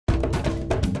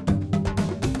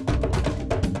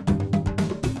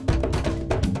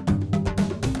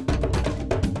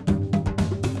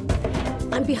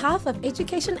behalf of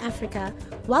Education Africa,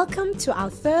 welcome to our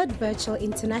third virtual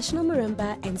International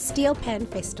Marimba and Steelpan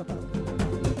Festival.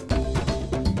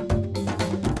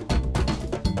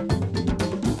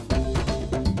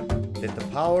 Let the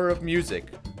power of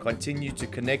music continue to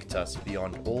connect us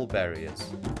beyond all barriers.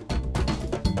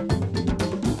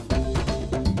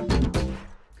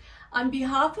 On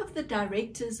behalf of the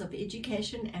Directors of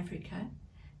Education Africa,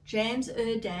 James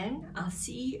Erdang, our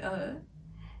CEO,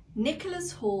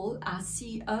 Nicholas Hall, our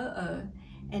COO,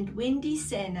 and Wendy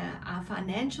Sena, our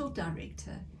Financial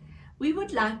Director, we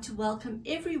would like to welcome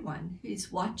everyone who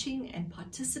is watching and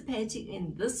participating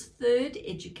in this third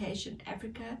Education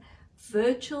Africa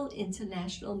Virtual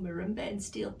International Marimba and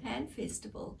Steelpan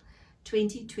Festival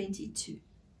 2022.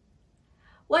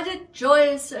 What a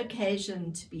joyous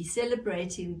occasion to be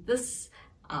celebrating this,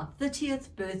 our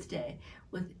 30th birthday,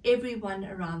 with everyone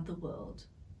around the world.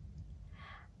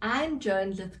 I'm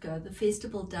Joan Lithgow, the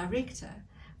Festival Director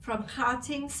from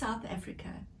Gauteng, South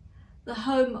Africa, the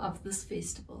home of this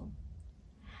festival.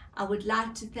 I would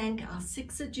like to thank our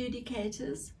 6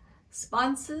 adjudicators,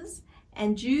 sponsors,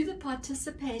 and you, the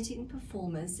participating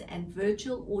performers and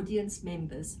virtual audience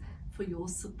members, for your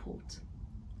support.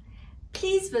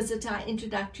 Please visit our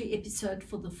introductory episode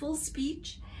for the full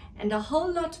speech and a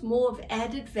whole lot more of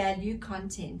added value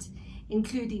content,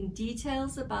 including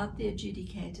details about the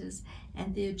adjudicators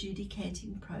and the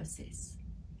adjudicating process.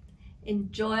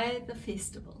 Enjoy the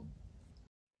festival.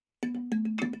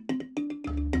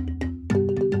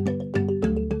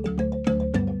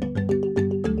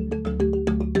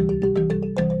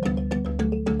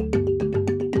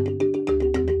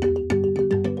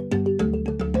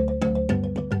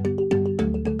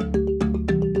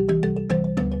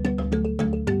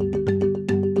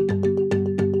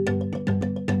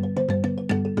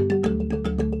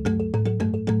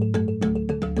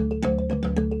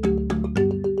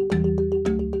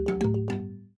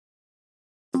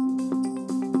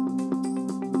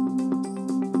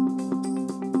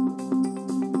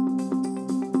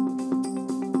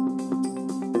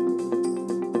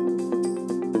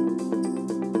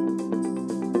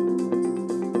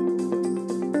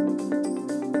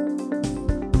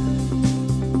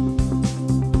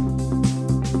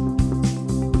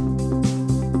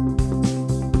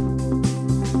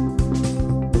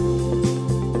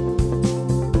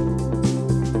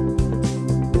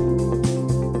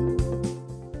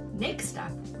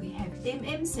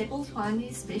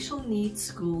 Sebitloane Special Needs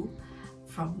School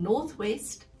from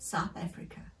Northwest South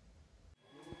Africa.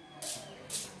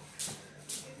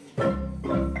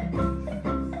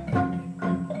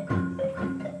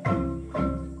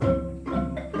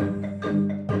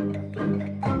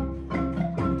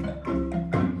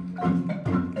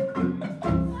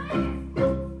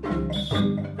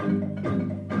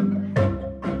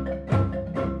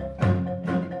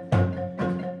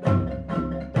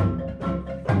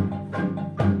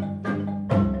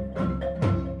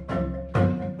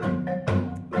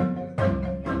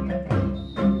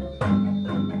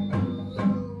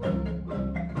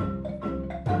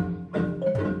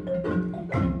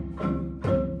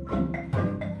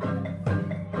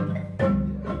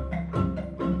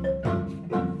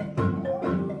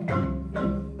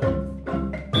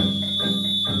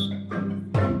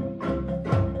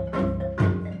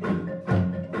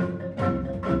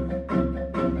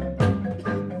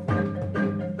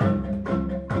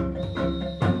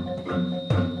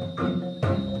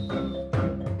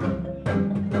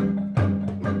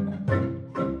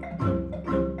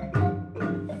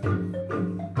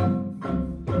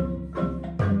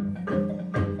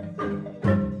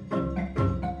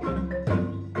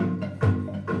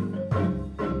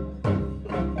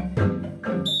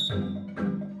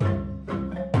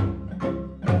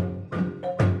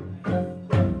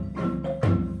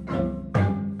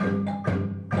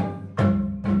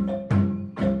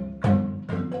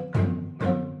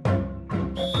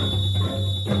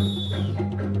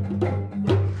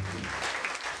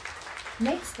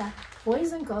 Next up,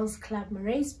 Boys and Girls Club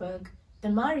Maraisburg, the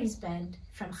Marist Band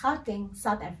from Gauteng,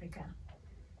 South Africa.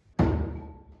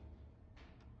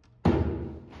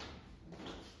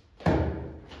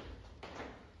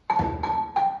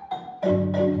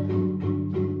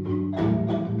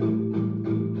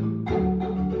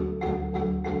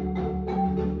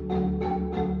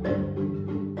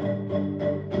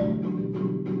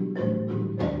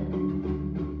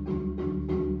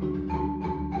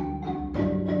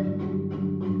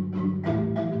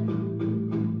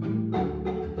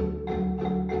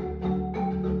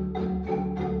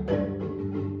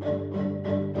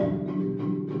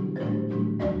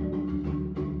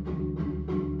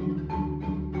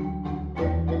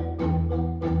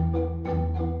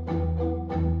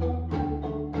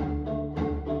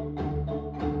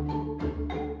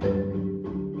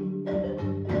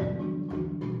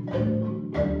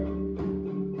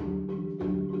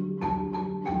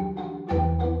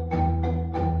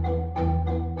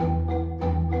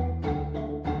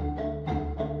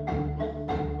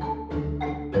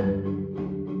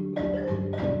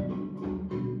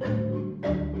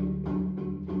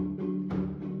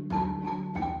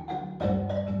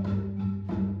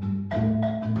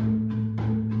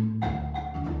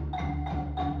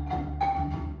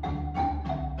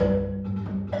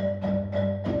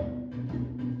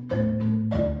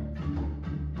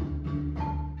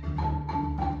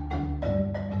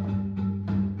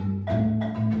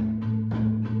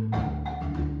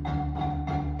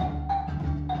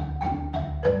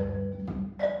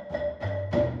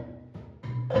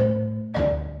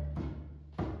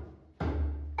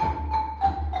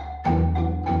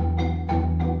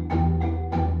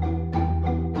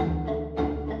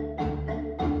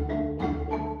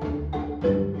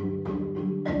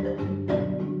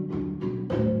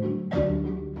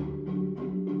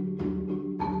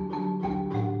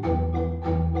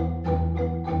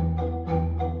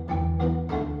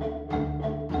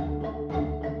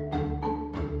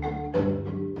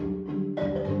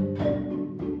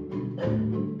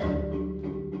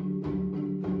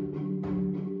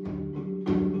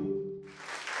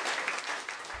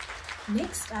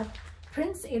 Next up,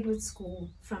 Prince Edward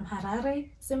School from Harare,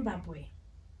 Zimbabwe.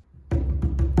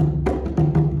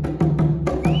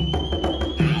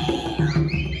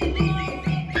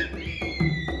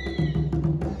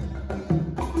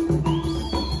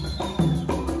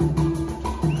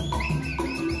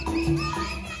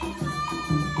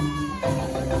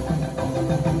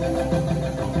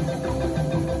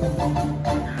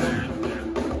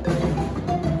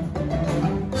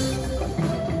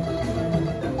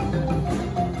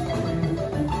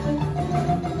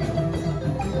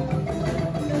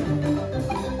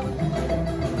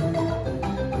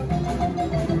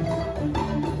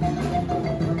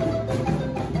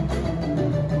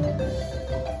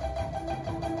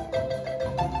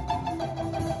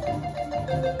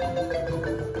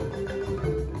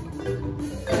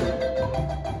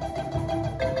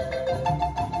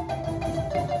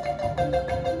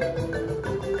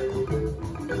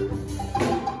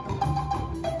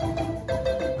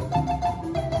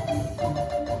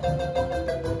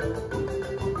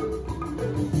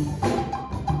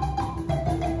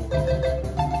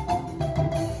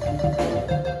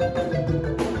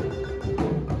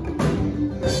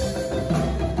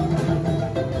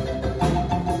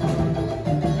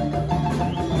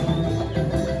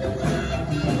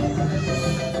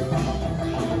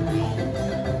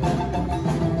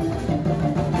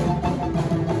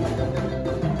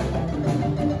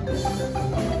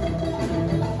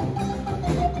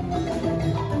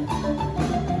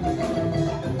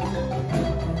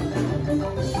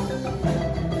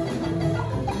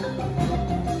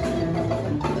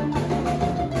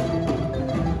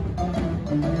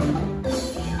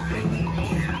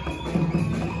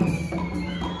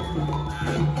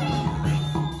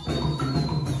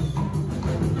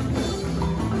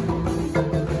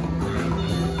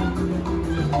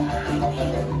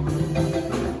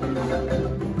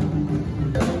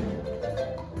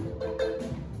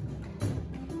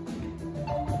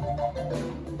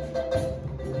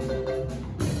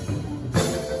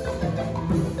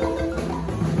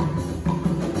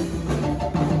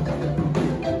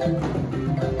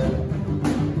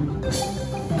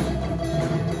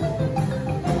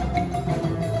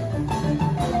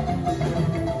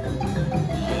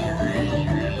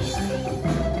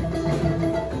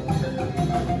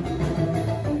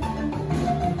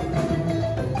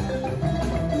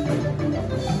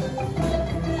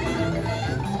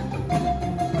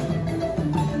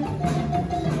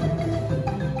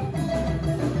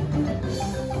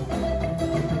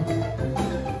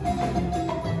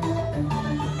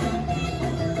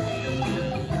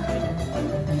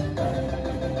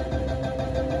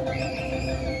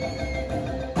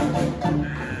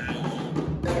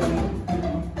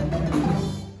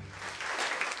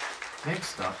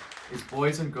 Next up is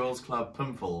Boys and Girls Club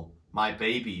Pimville, My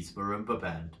Baby's Marimba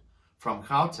Band, from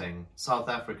Gauteng, South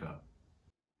Africa.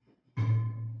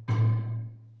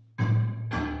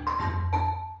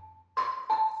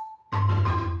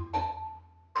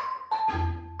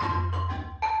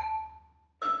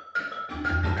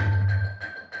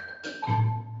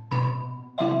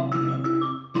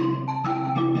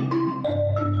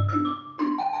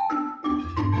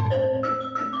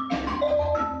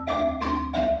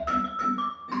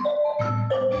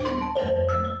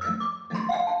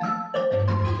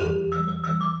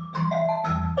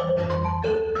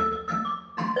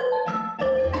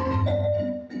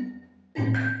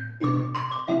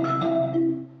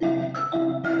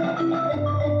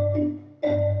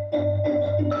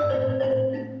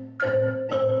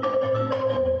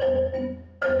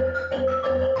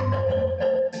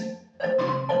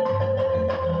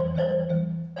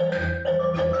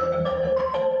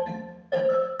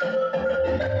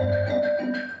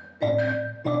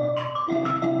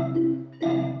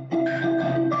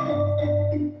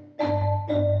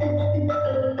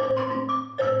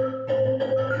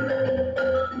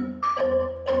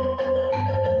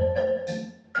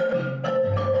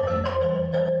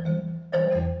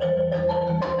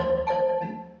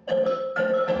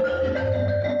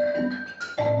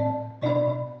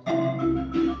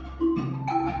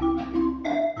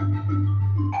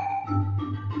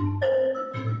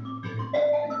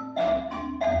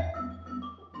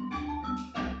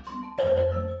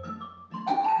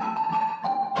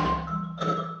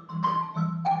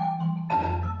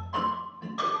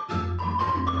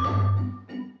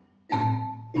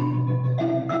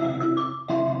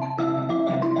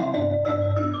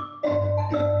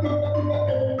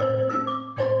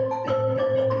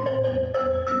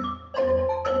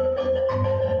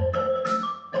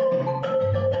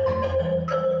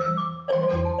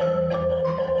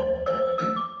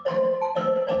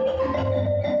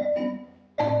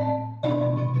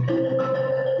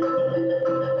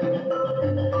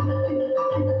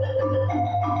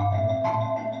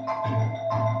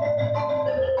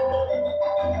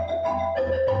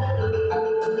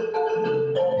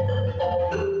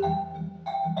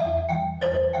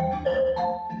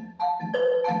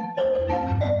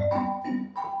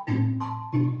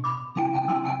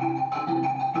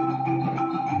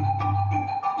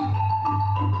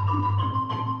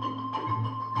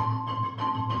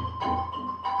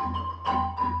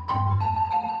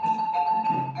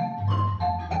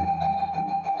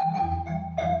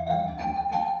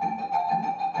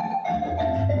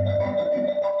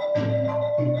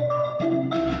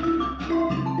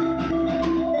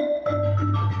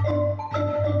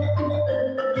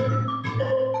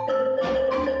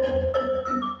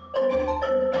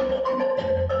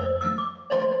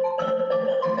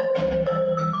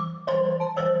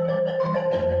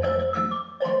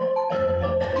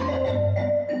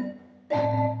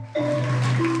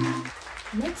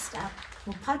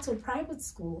 Mophato Private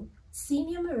School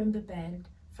Senior Marimba Band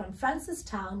from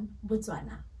Francistown,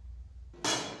 Botswana.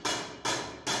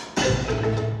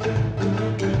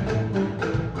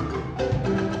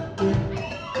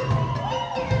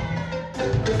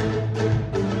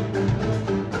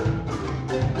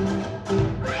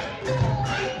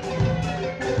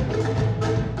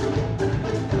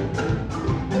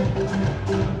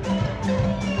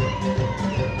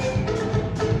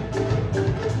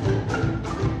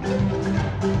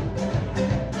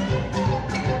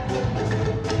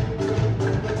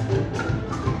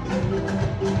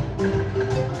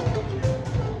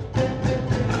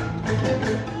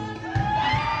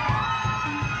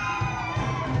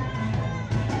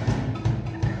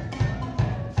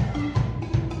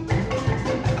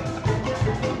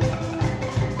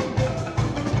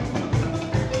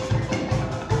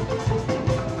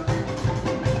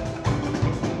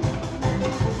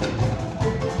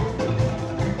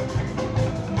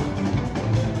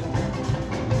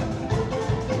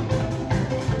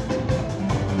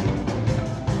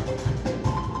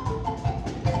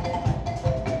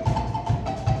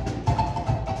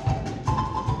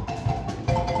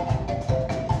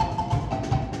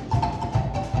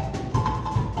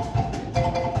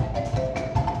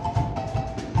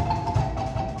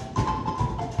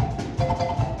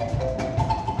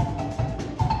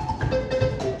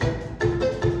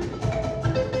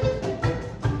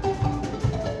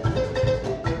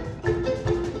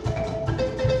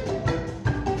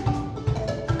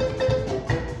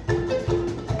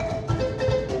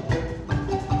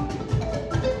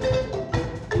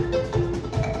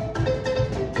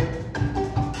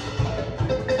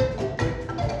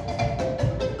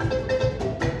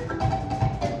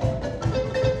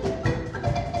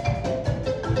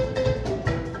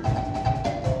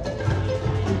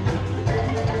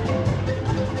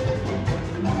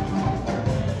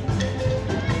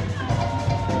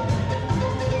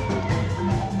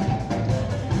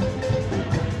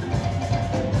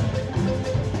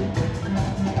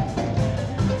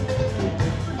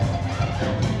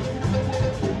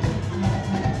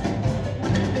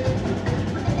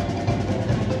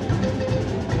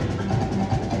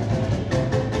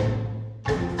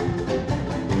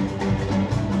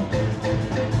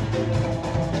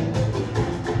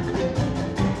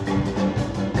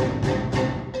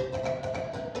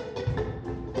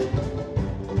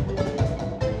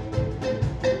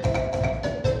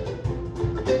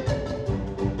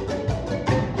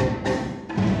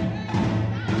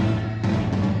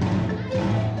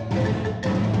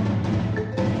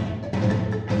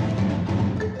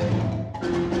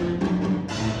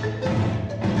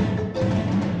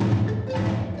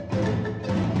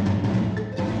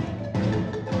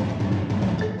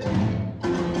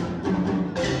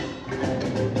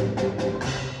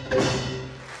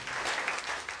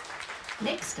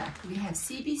 Next up, we have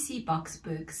CBC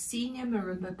Boksburg Senior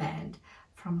Marimba Band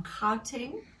from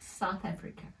Gauteng, South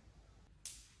Africa.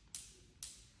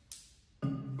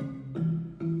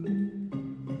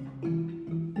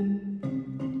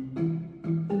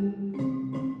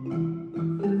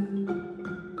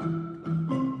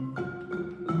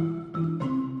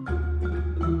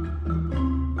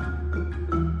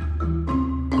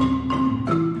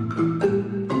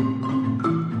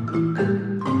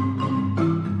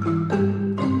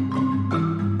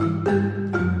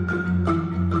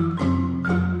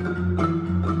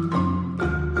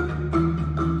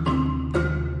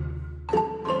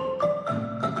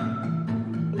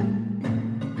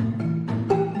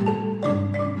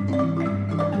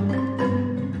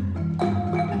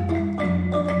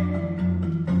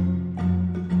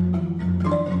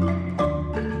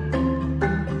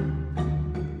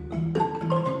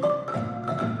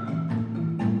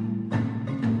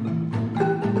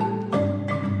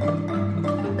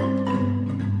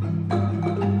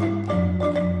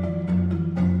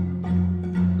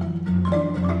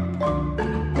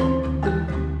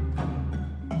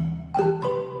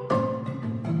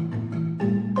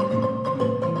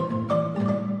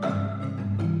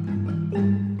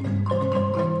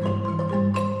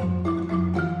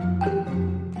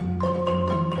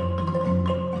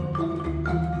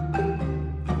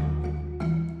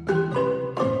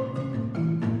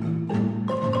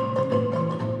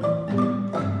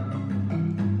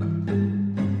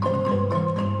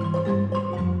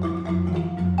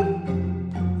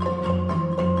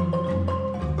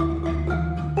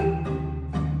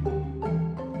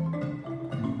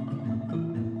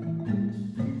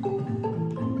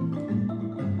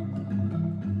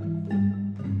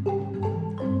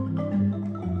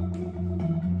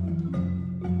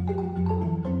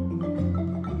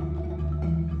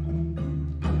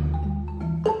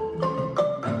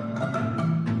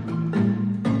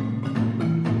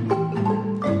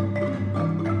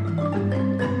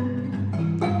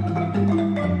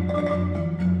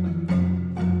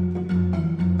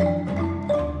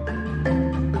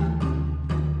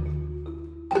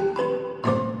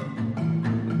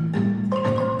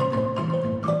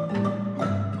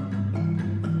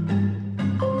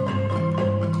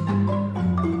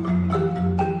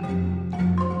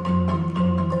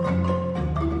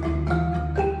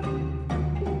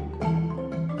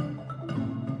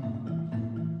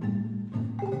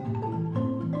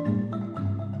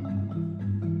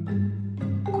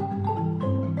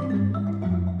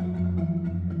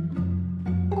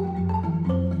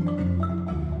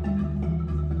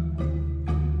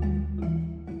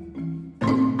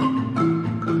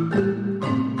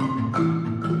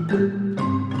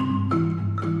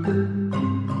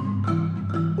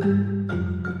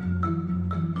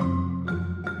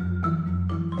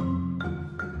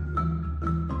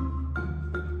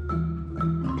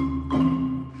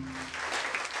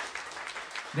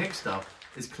 Next up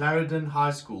is Clarendon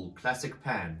High School Classic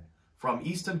Pan from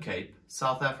Eastern Cape,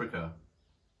 South Africa.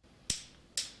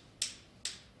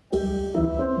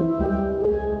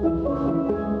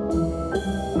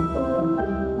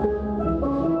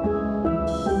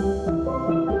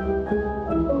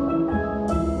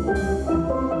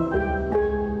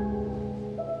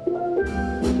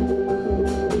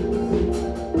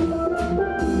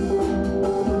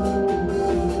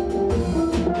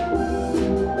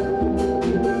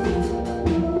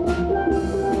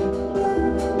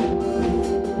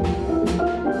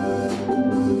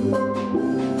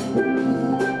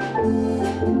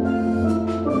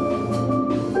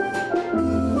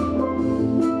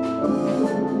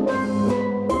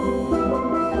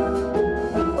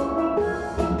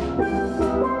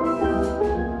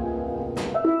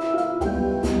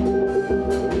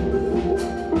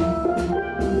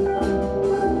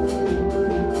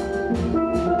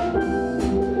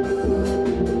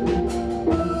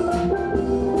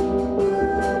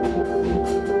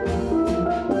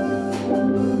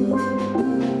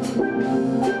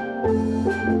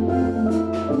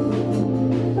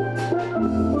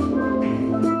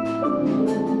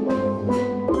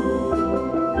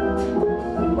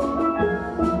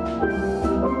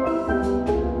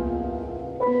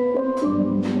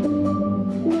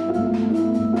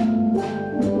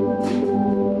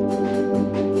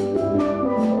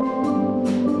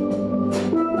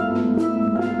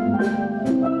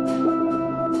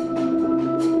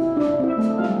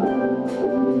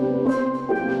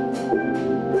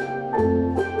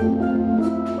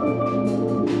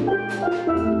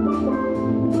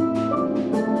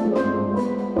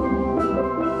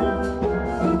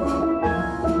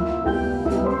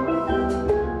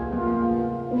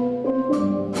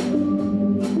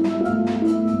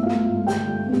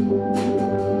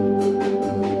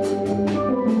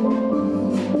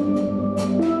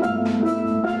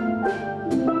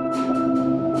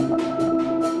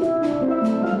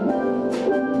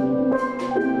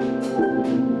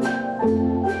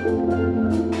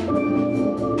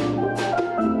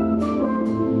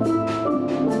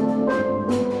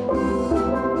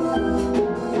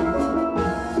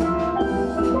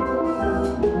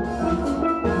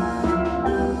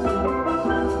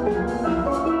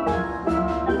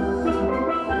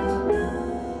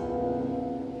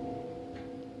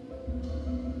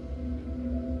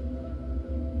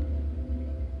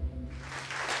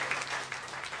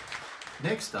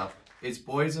 Next up is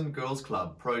Boys and Girls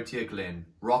Club Protea Glen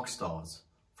Rockstars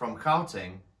from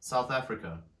Gauteng, South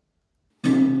Africa.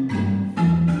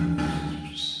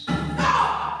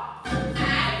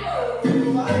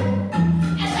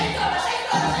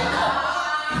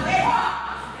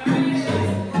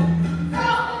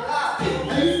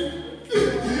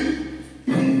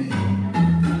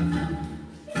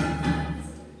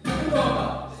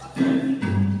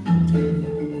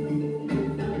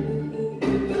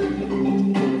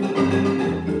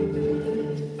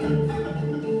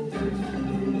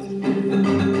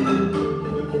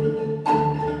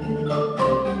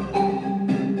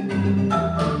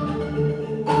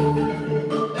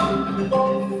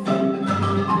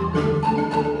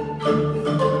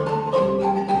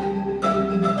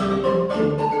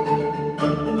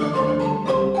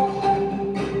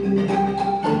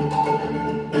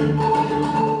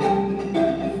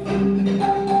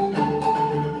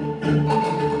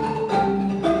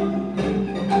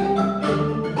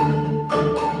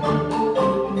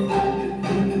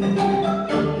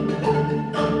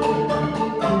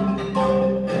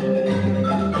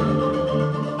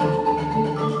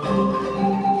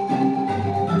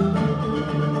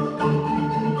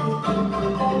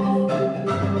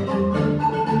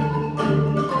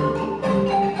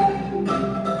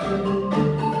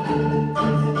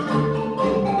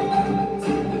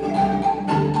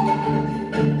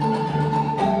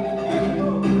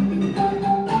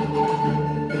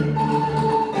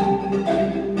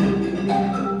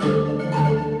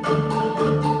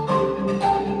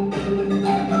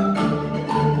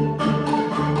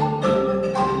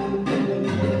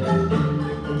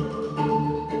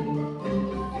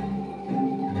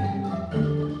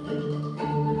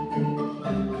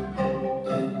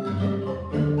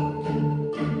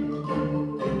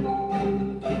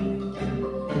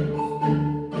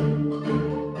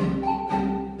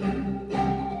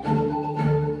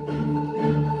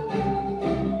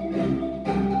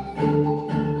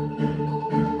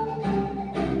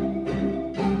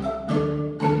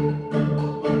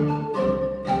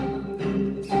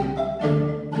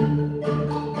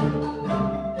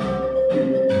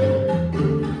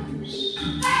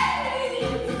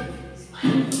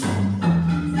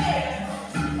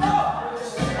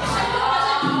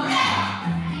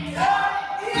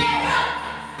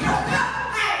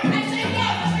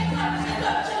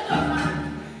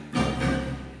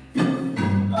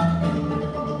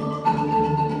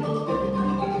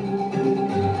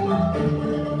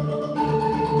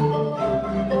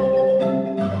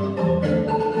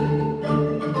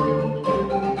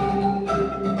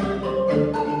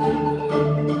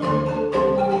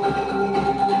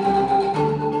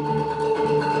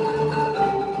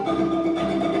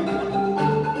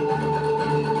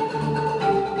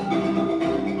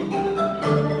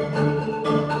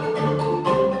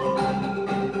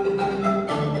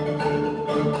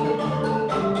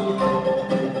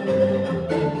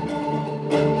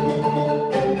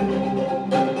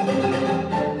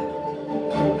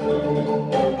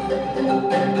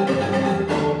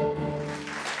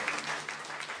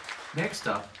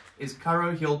 is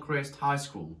Curro Hillcrest High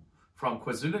School from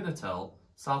KwaZulu-Natal,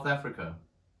 South Africa.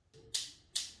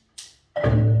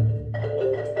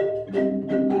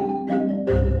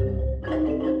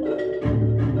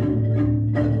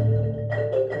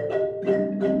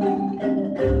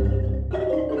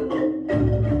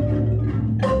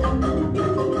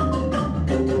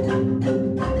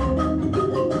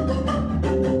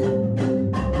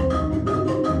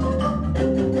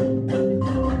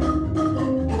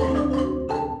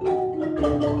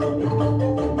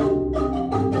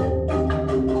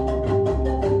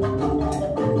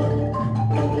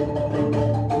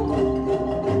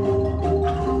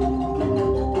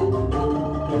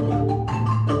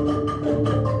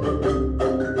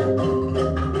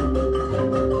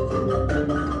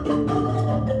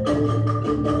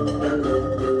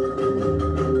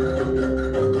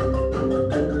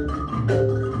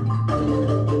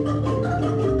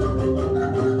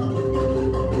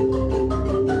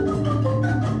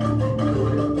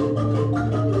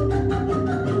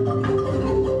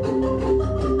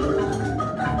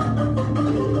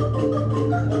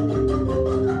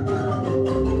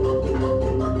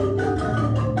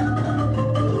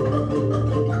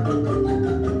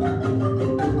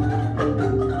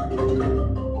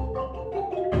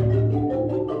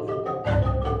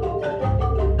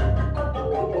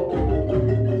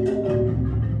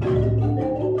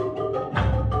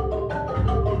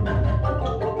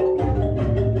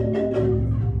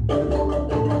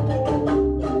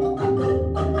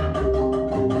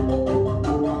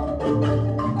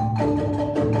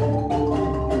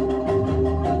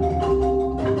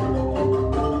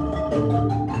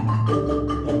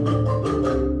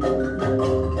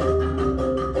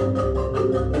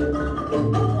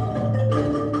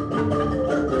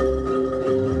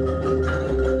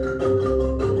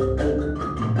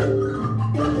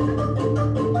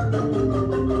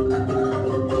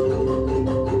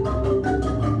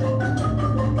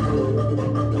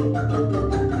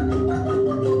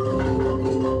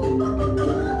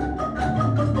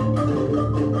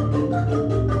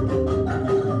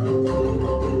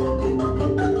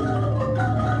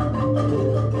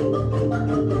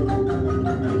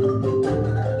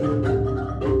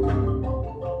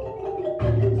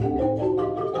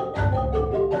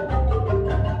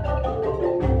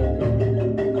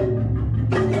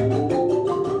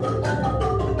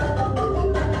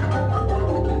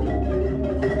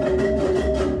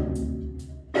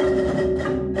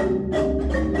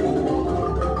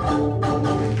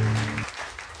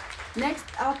 Next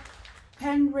up,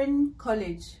 Penryn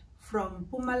College from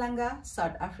Mpumalanga,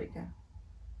 South Africa.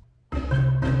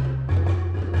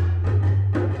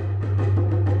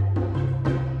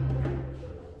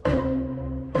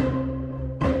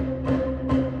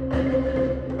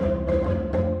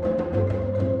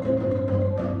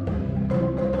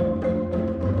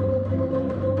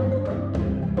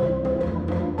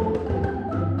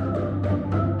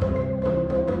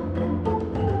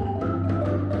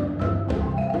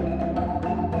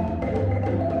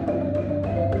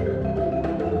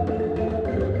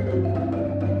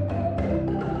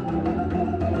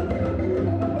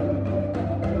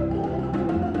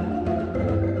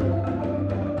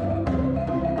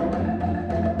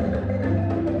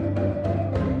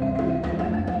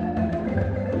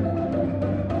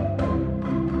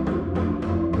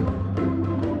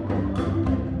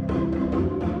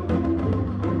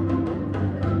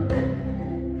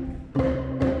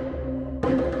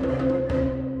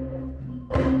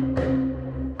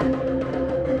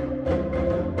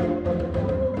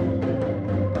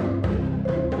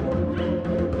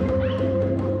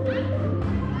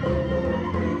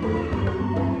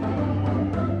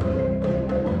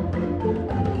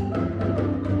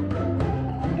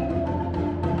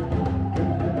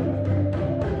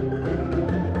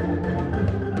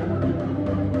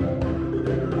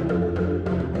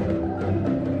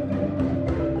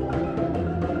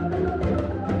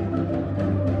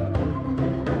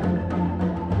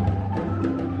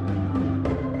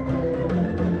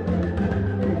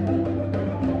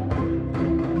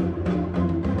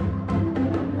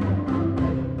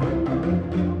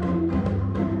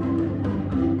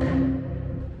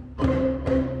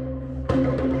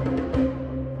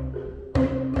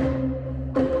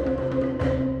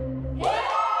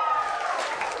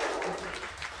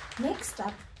 Next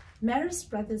up, Marist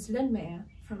brothers Linmeyer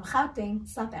from Gauteng,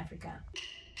 South Africa.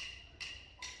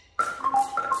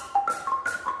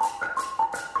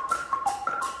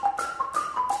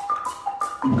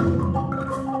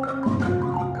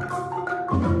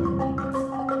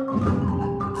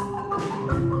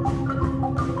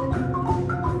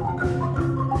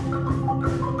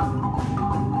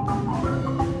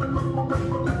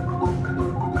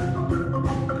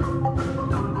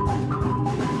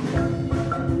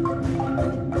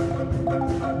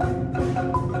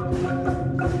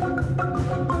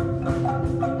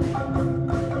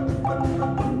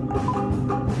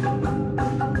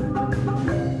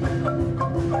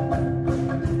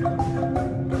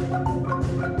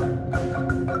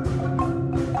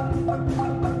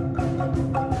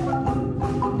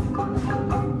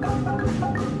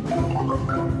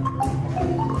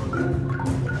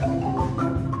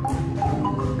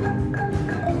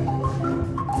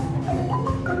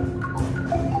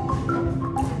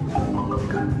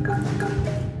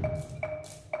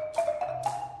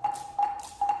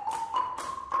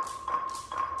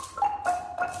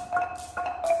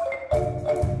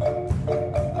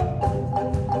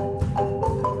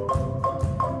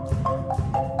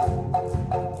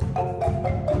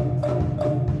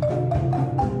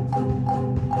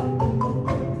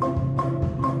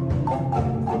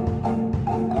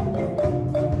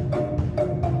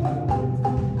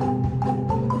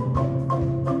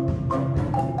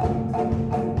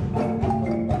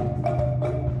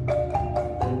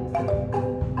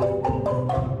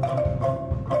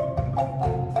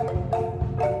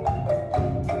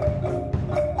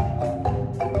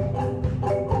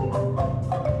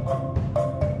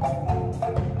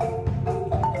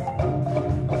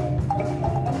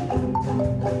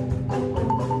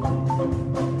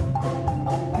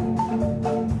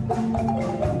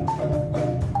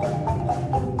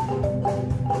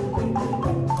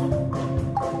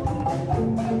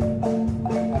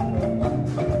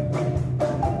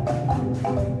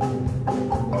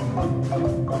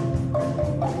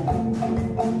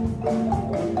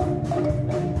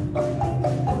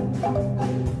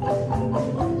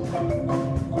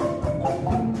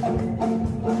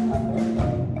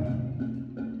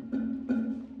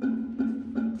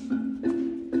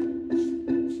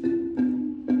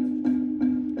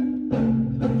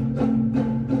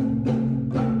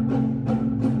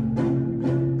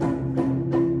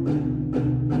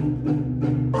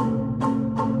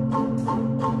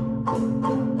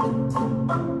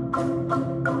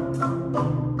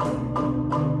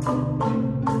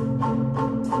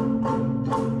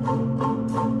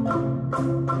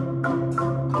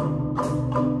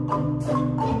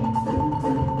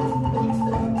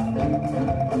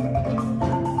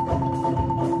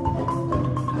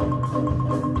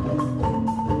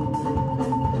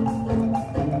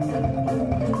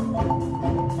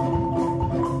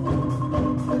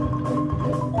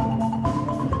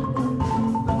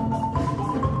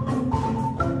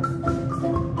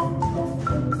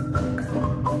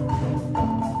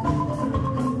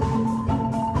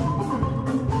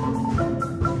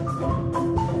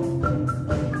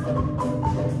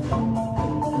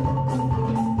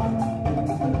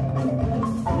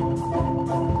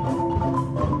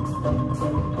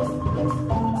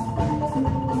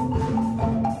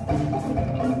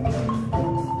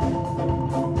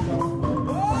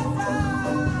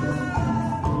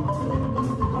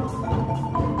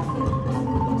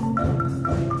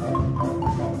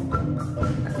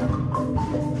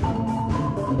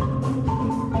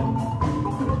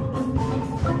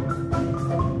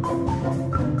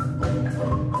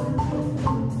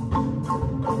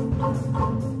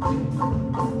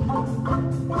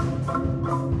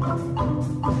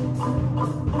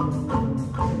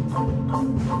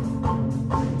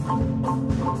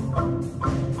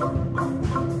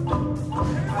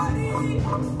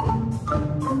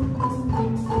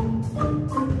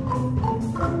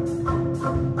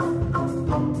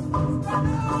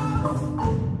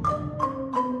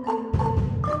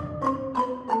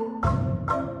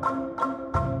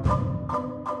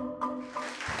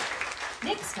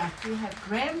 Next up, we have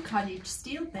Graeme College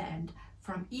Steel Band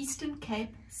from Eastern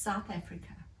Cape, South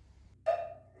Africa.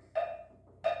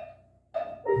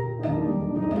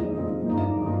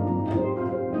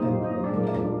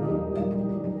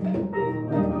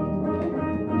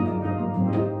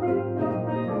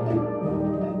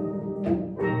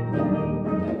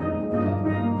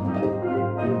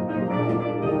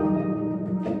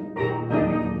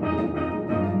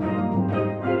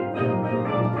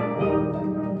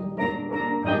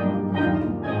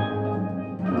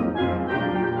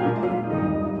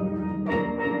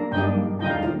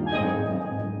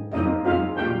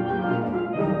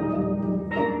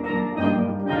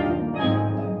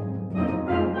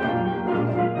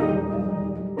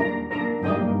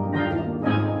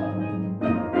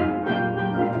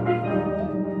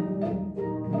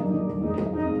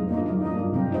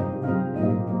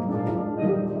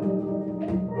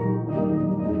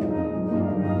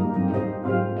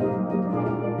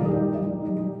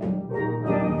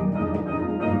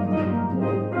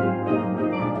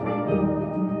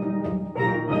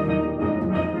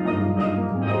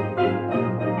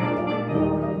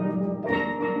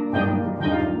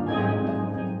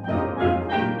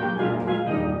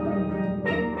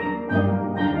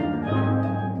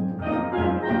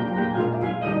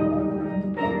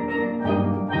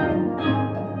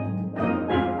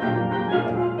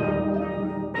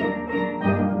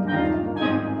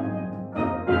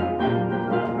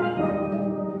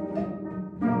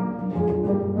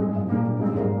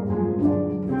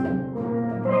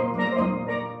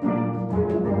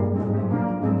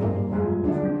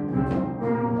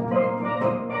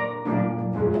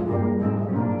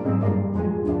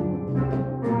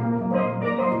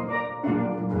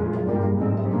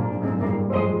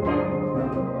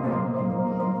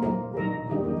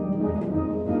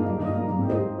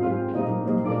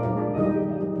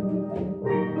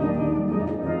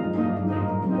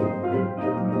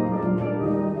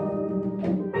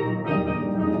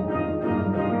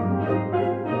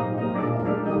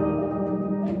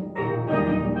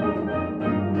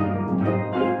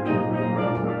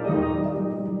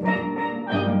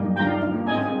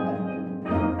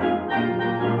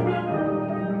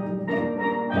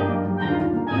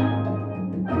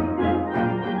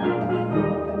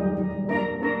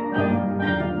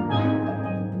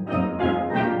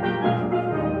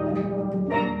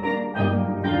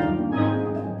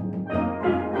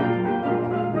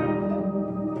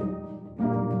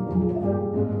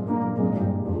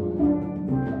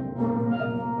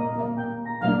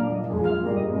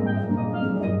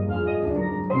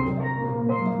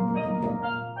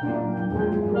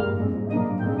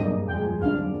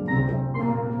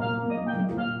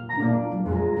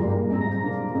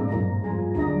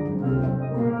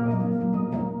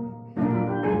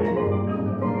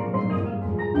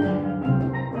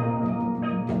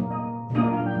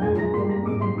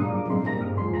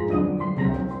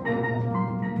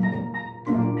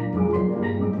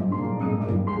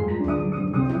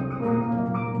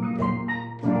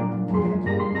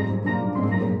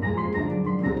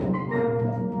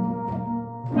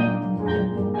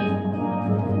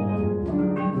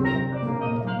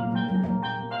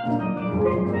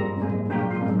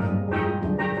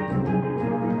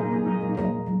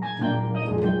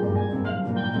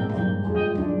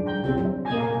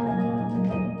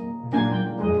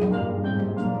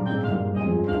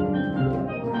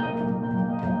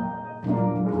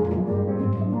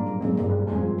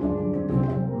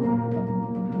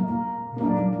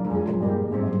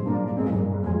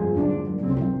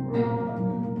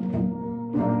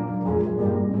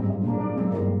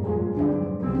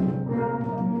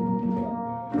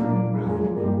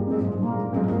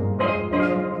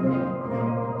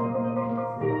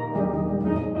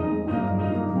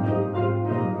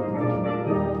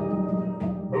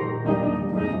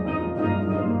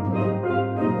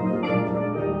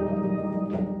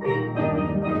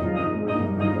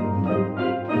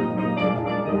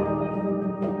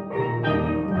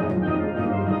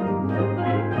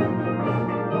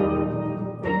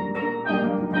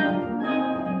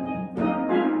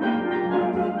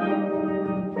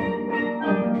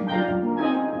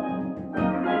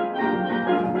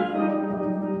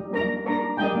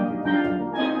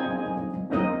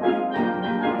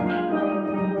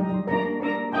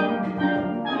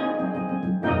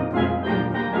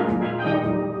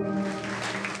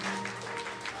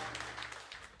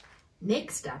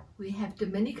 Next up, we have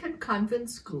Dominican Convent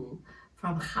School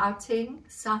from Gauteng,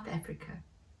 South Africa.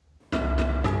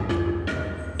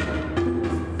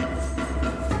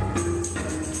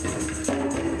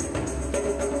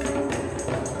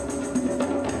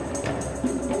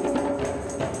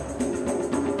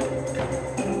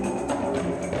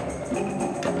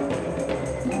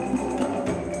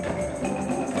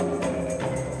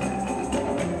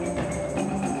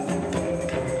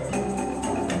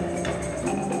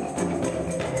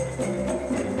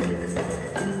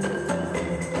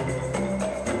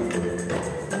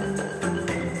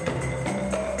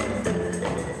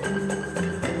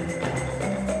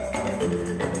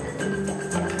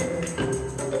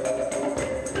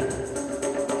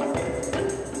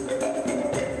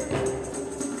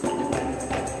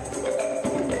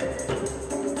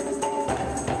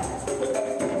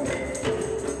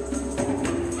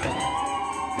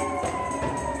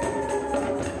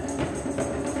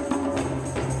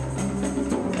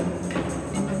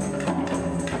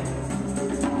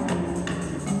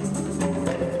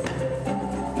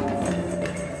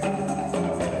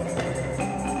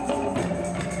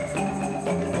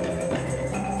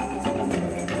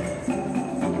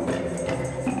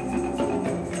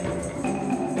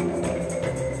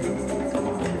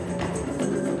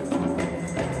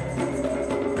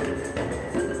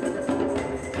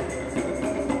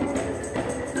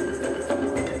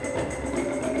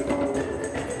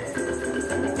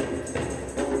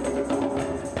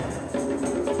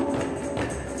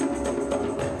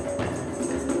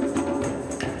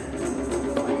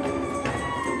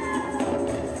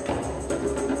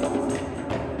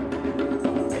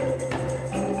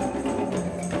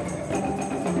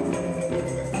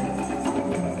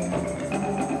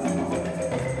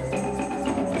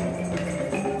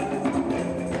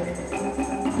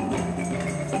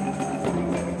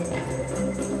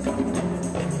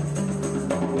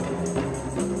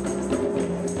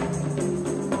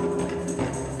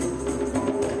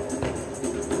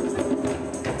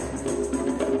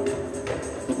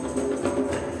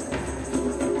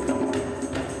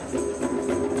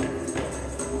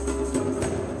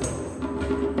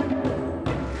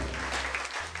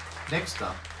 Next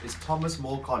up is Thomas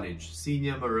More College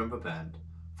Senior Marimba Band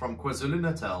from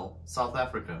KwaZulu-Natal, South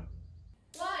Africa.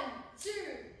 1, 2,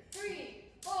 3,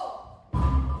 4.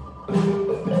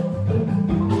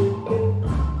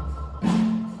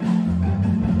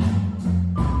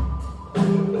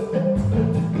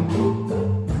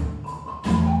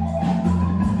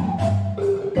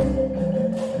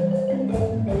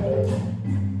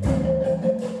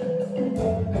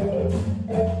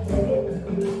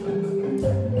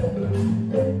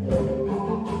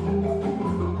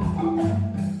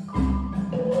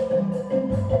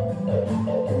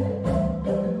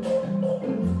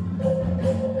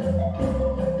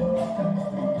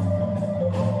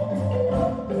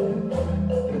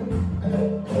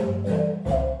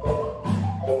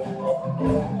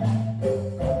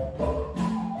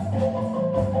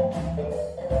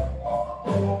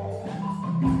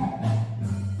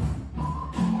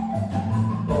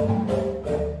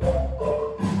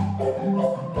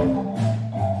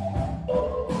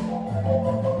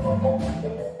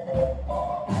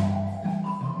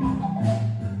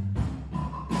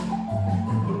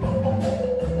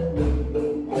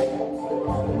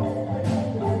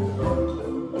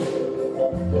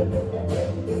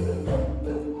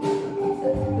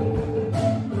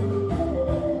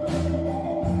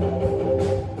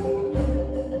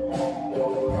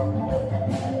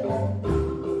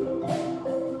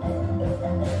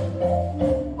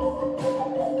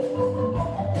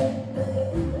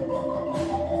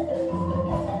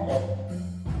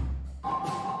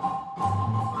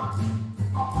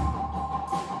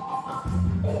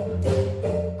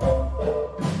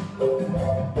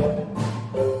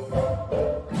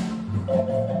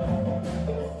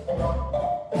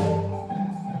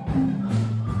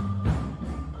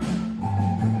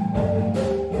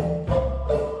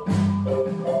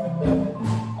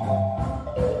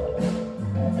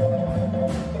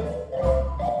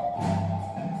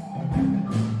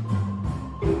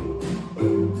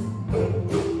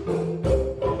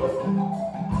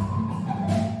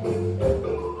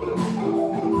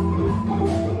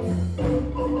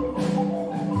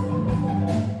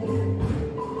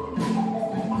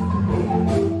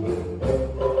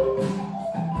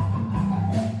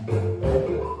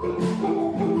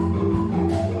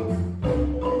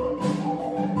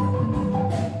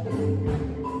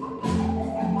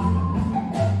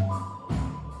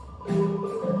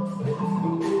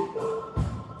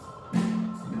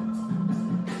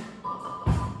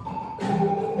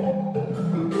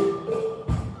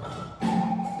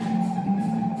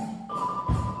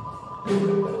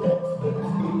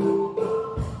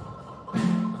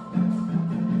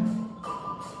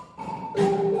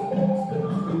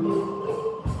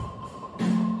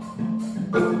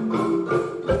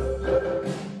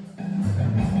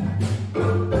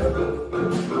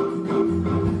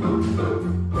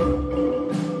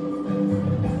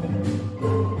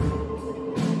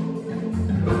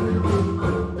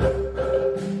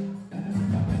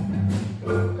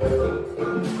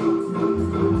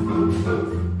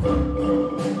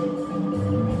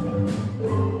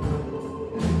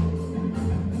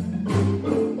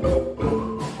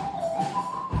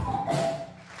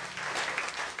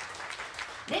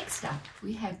 Next up,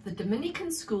 we have the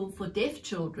Dominican School for Deaf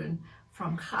Children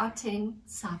from Gauteng,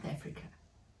 South Africa.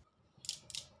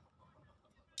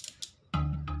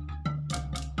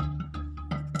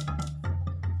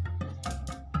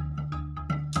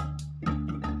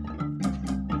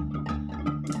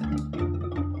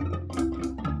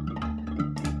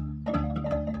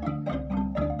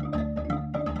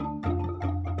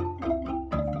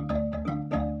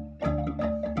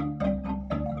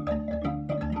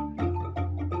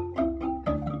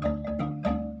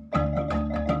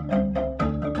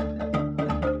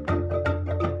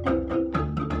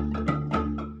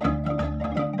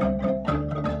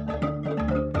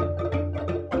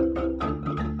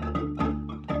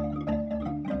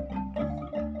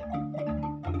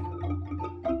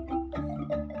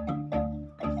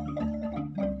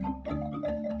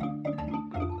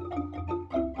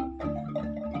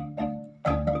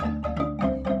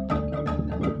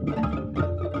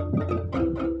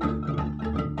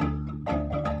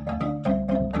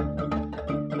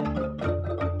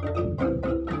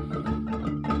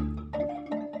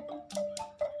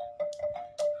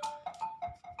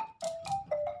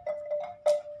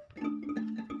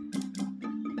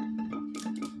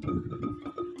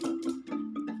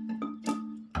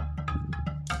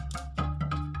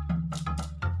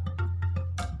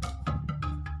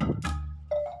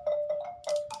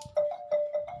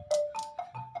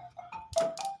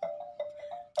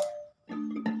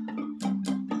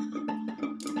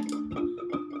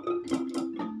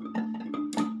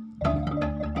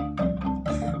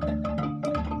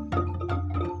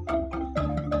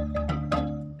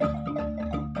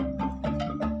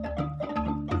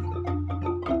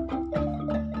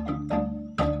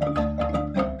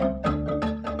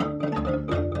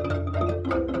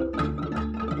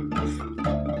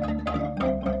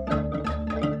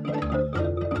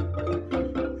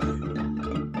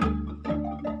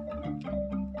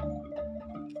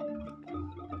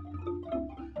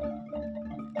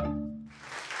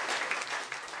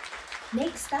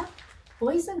 Next up,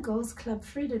 Boys and Girls Club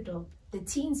Vredendorp, the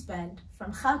teens band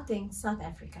from Gauteng, South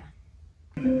Africa.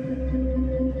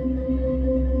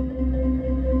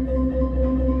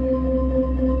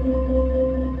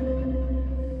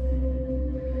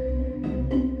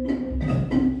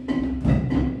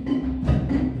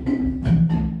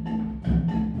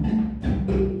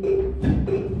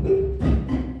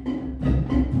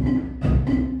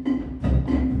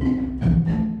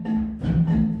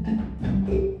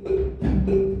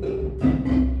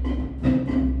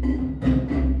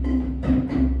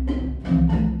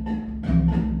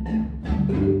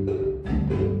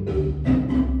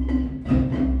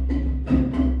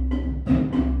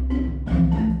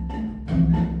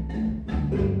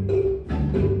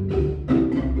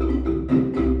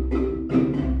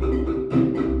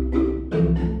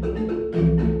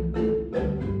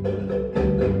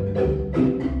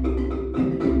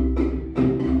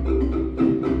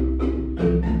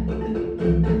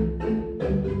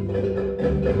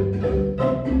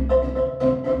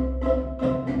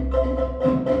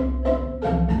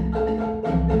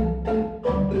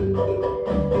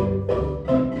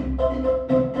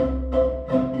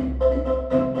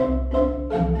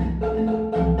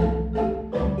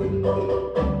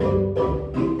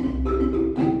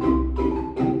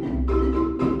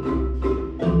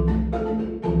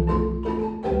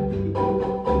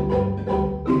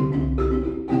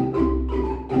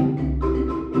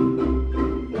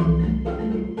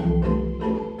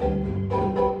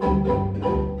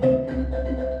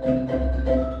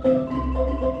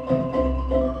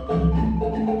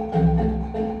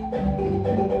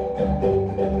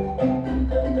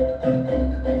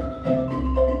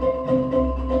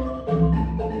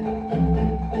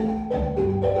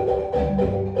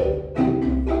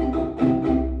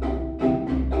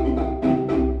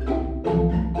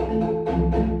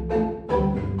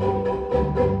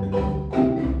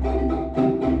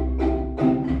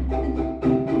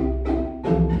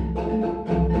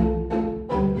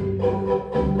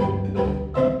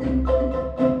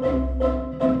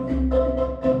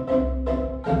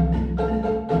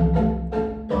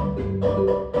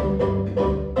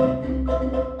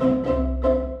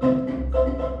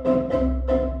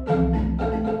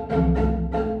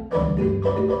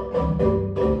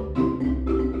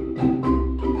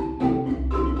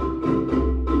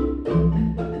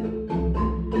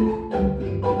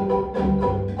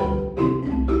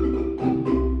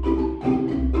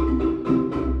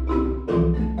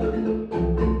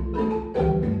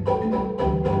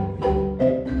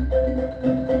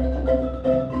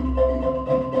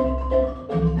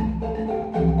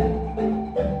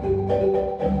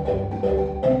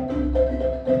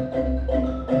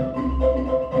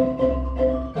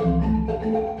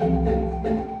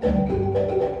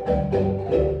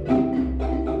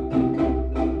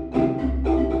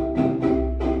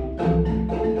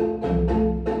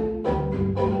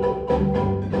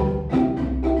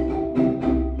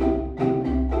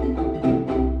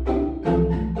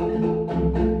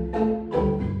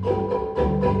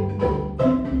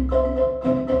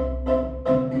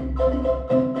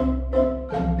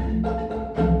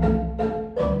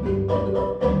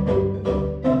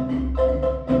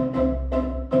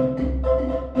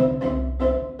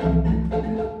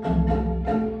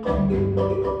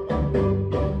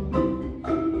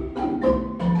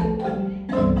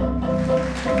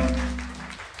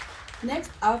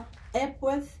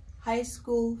 High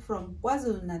School from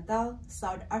KwaZulu-Natal,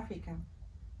 South Africa.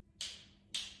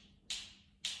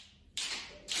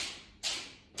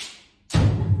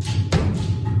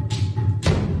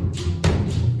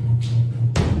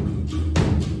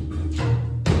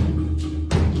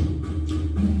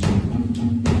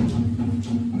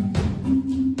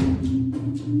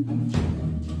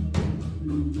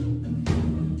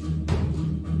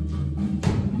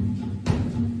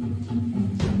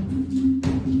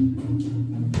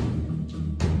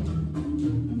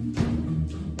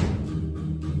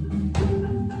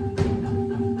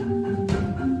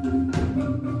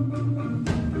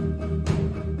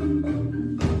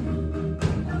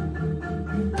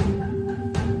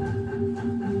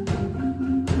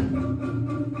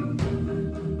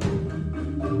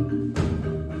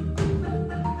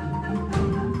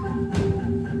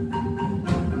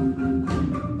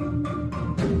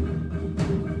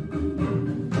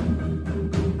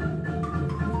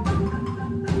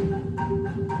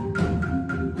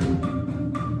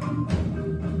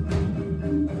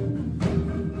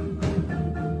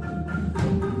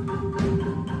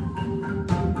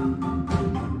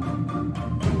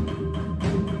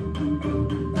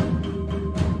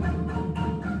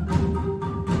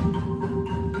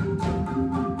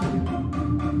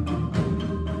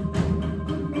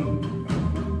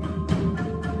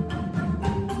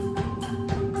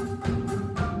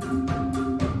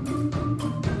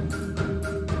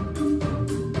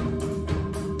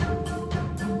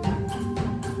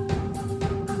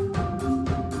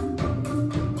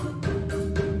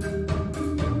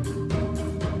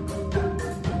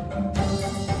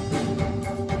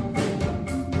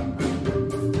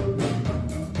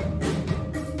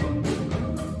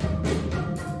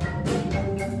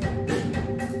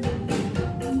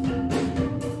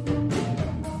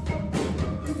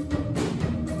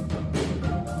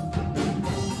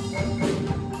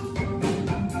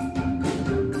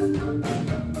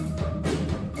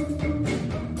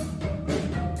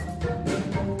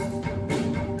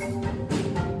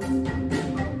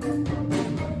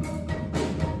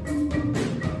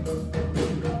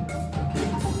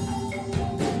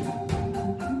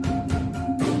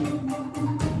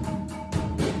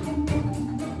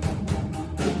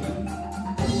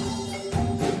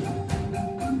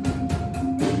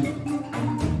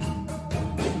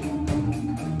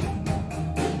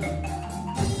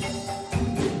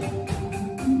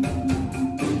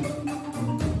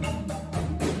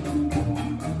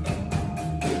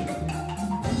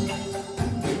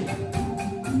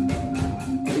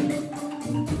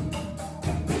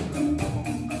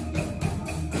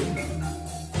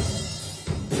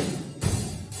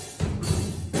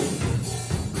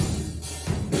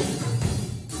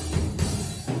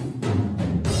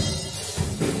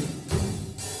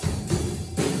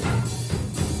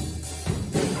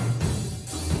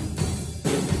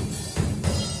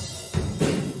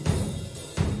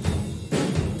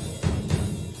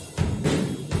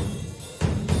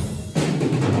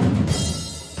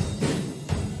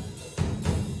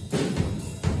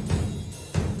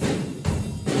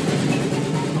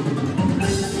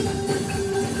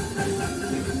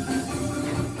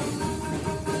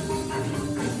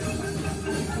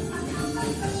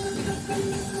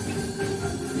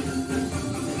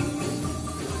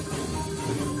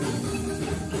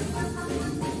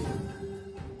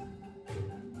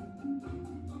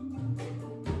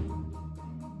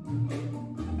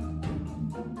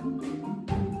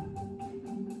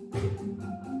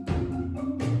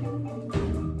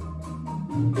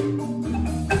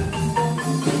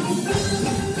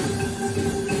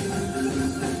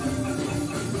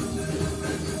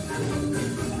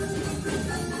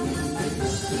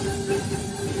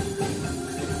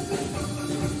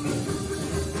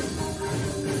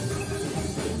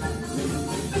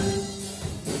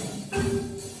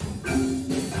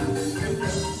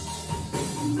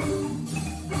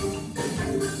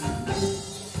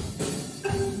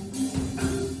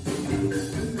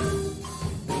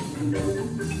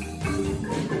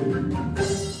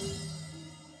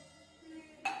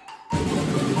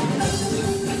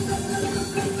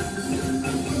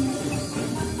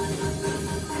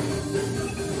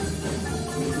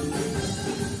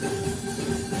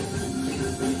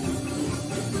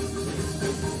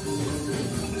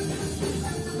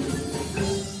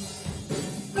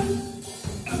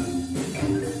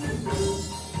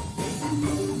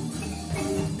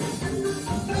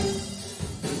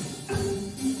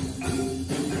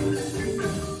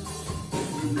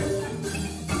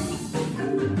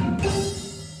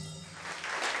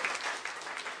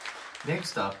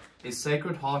 Next up is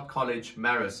Sacred Heart College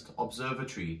Marist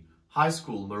Observatory High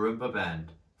School Marimba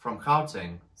Band from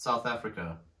Gauteng, South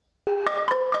Africa.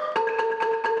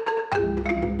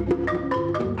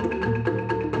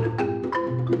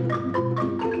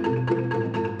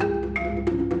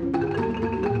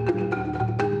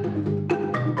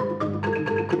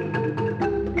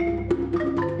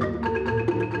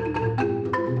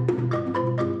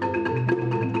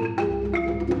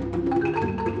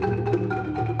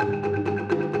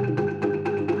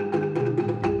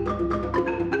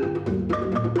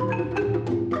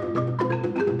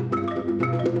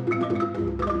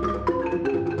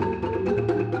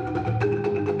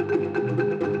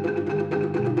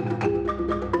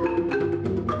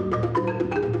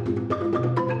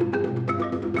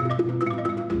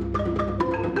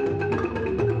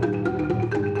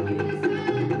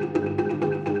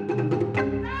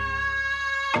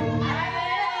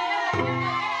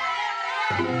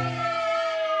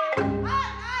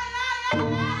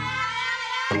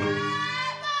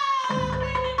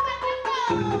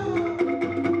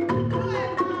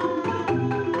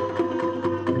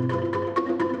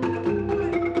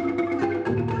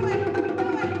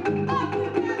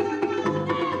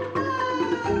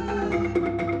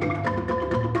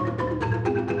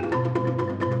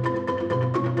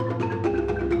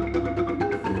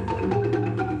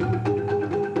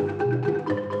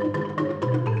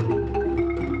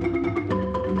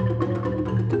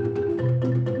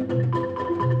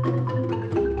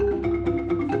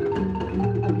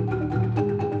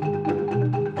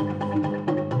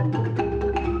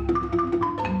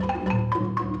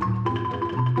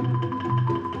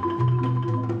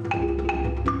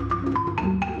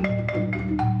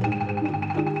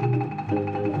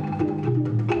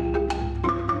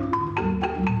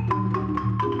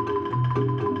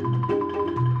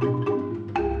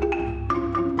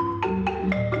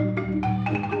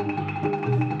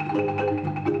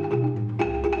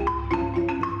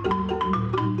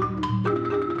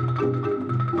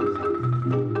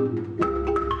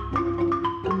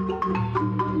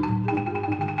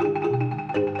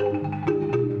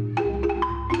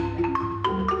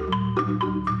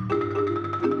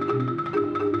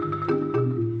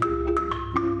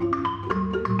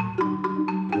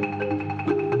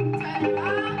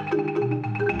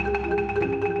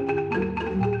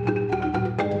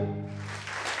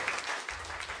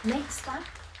 Next up,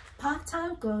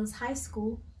 Part-Time Girls High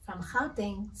School from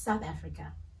Gauteng, South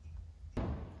Africa.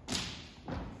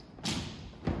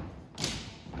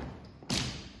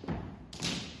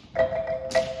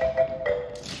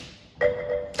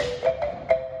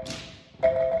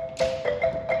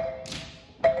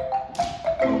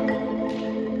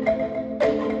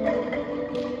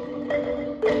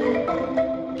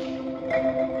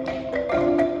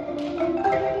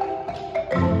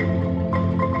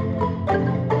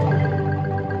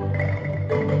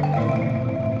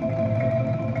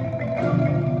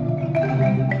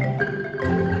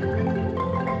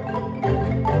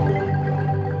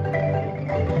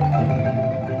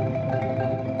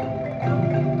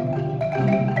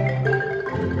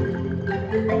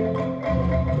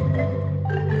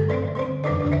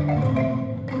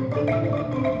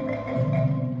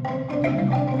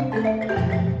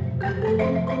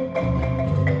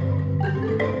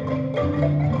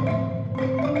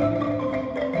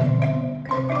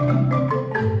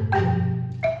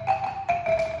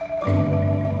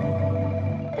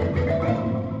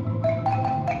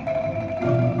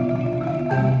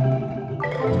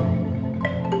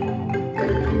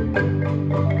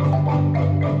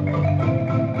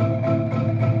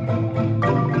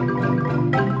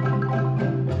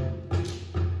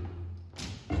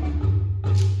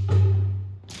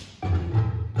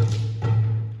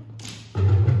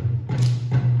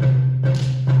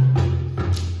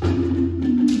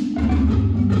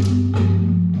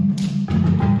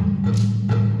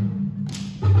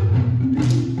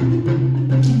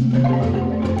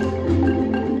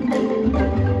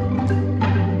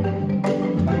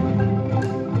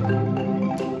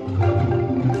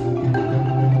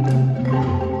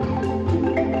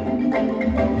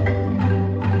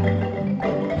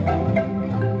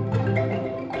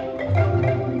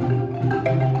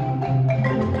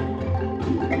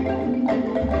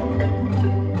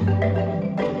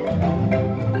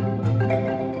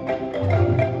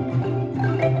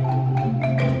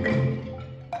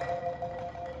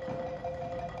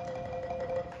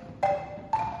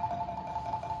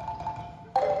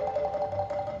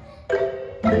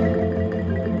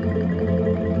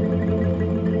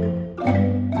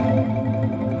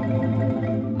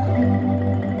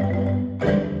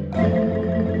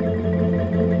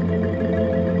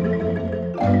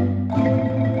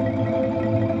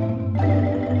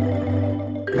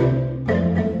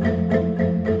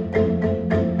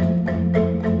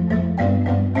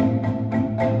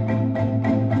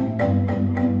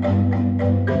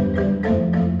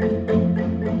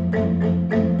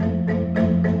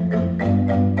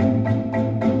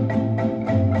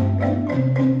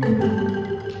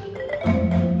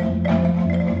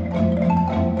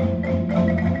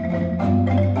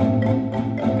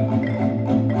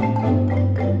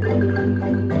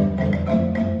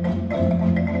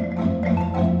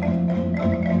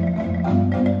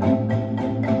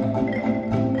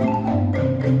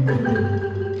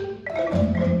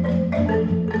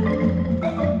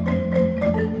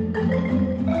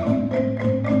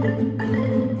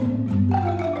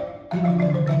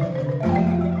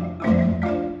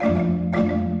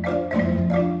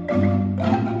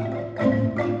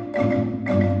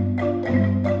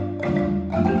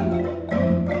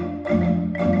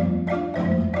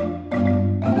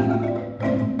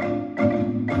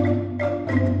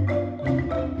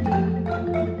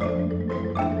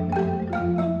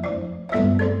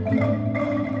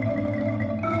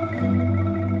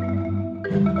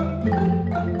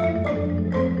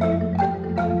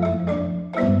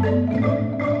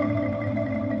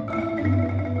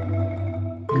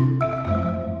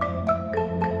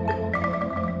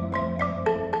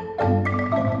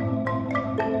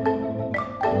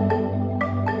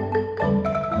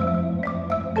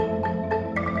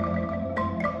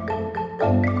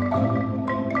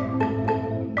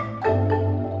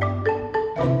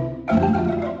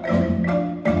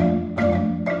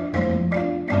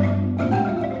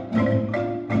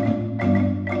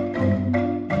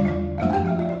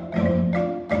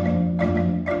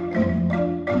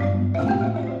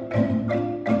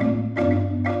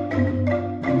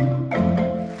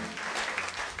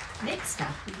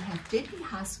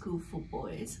 High School for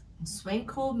Boys,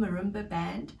 Swenko Marimba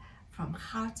Band from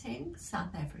Gauteng,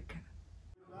 South Africa.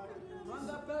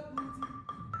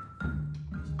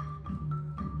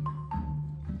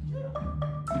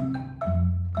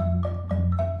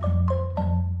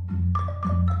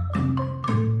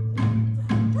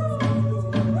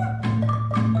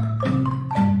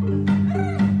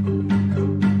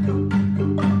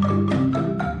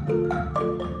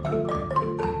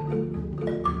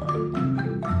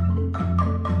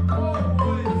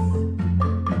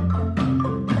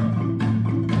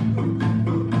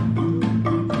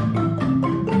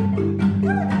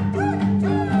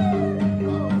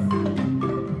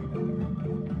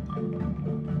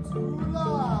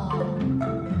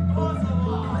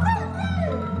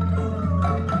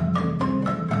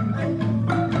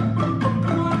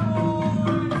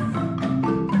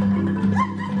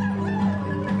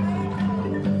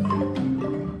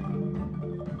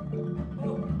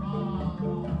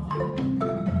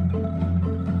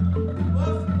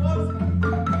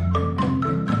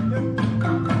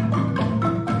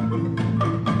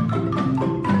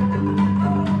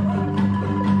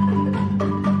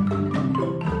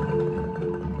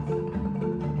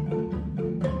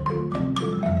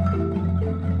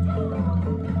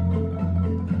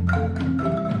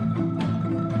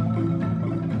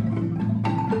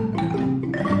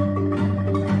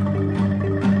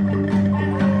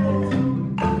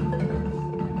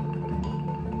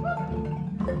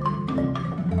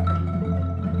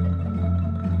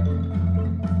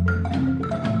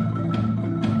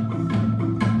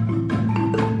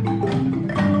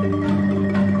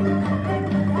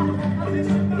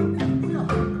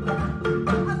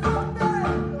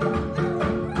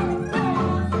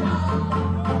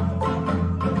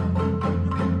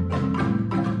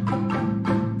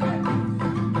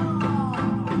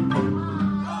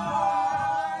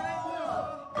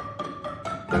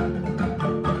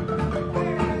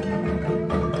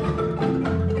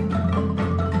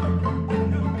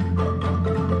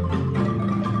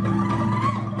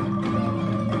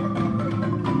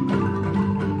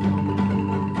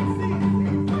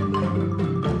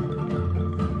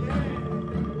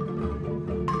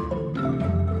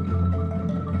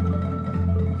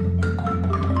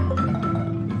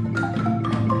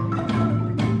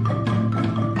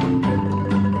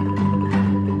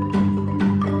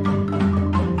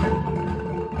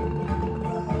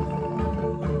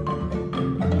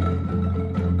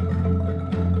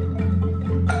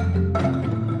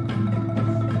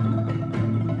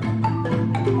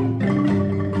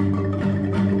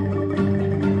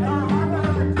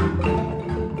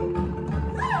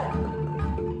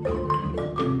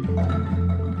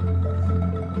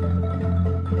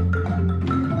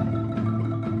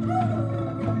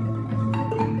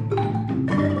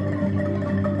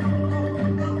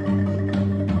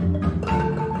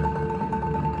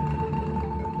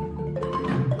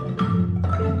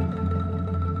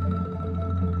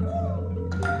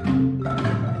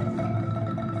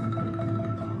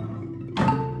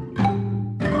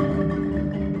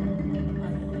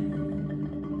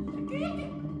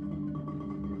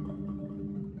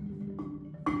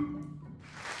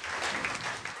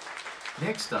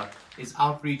 Next up is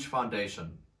Outreach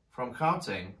Foundation from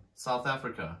Gauteng, South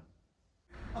Africa.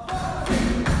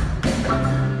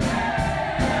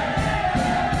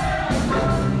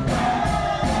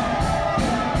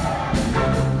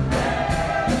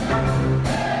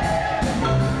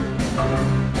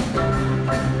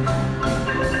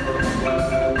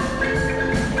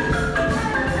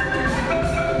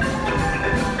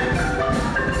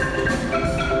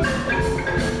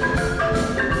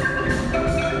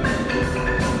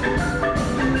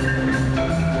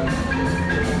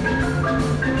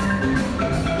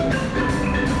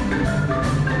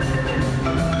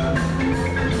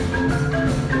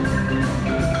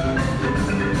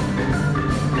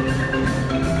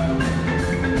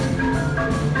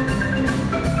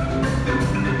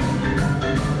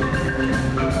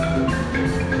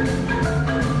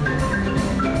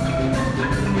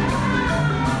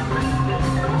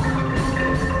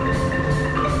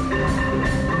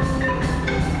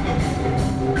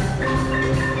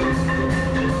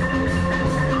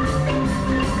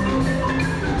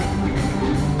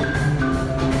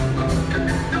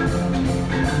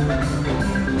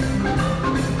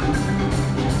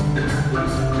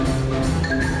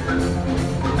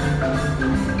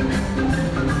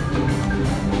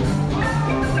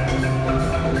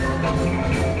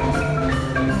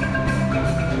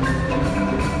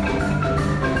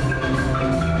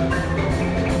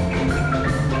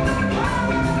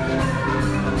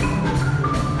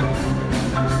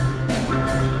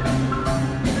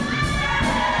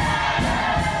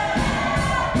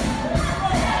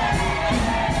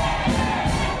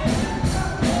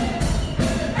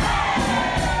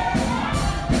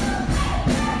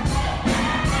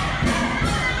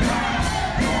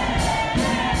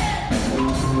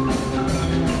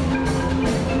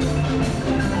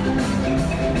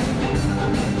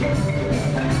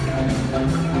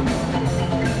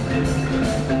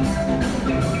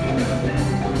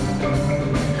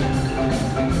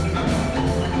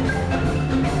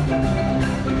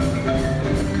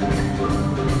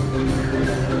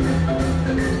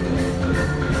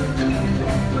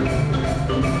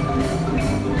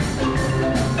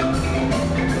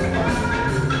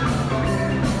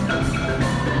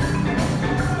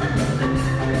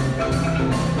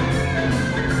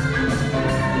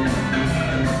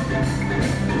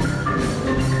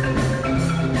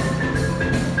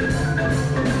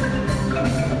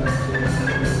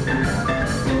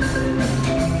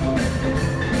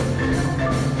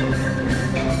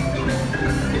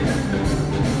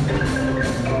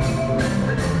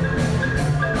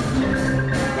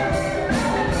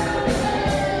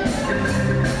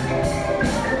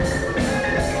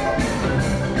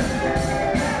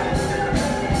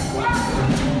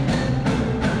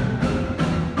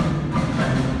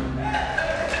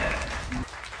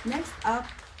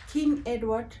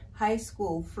 Sport High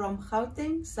School from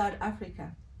Gauteng, South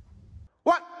Africa.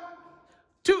 1,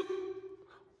 2,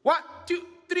 1, 2,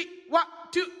 3, 1,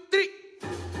 2, 3.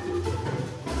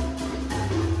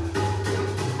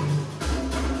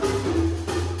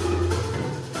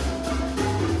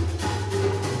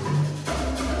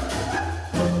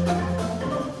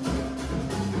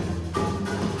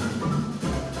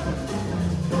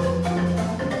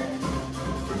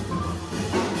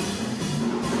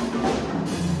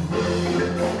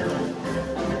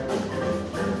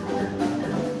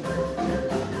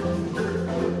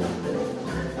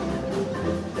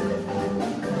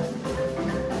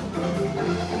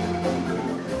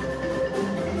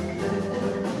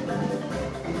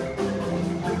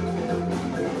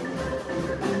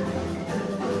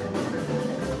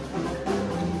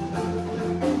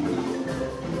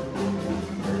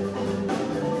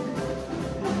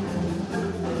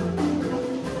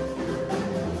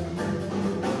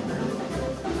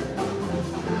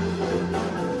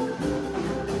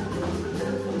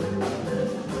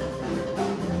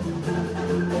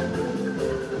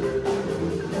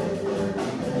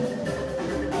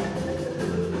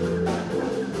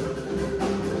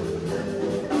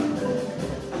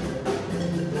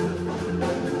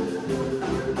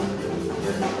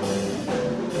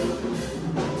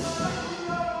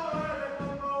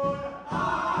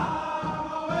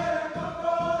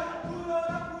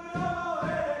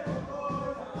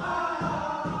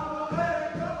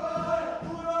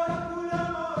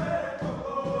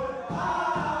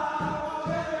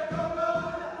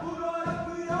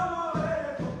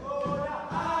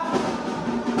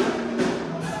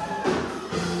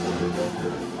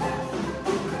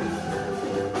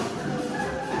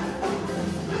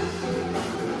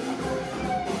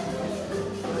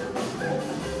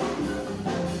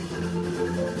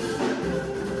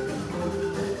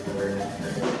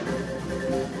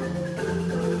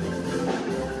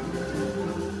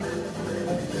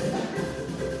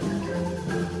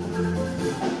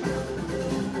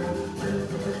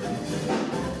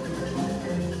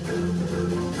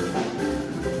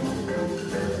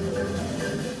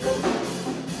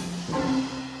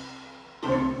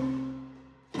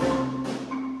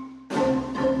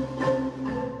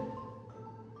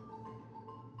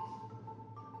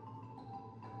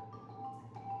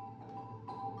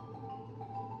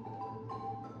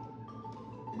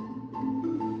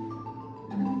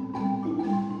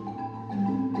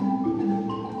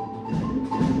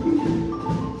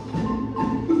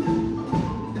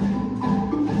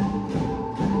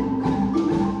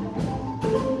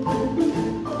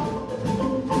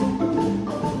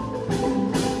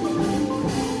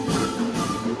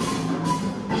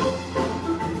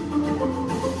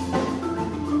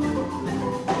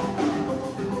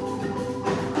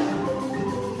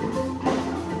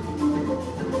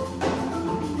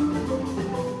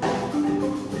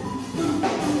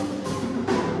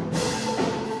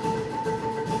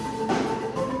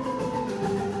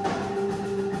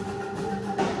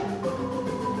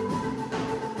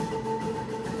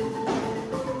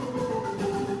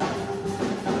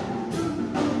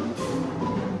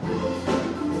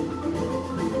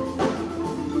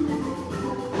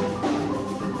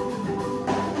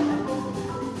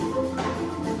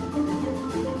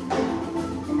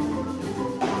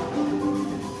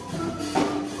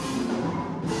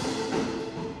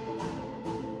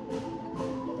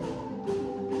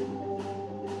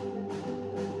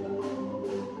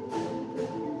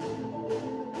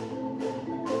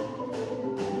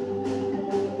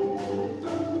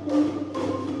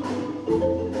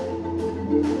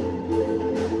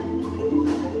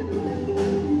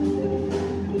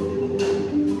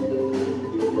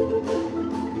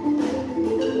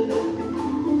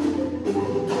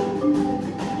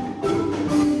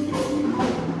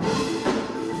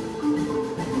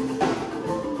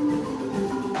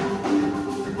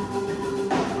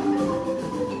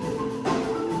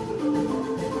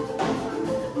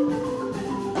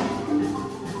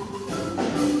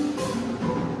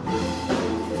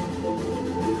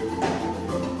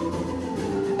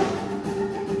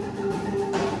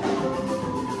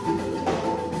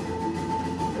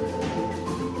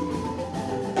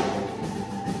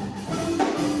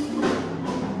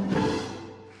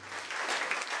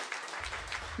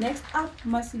 Next up,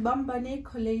 Masibambane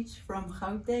College from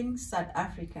Gauteng, South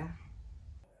Africa.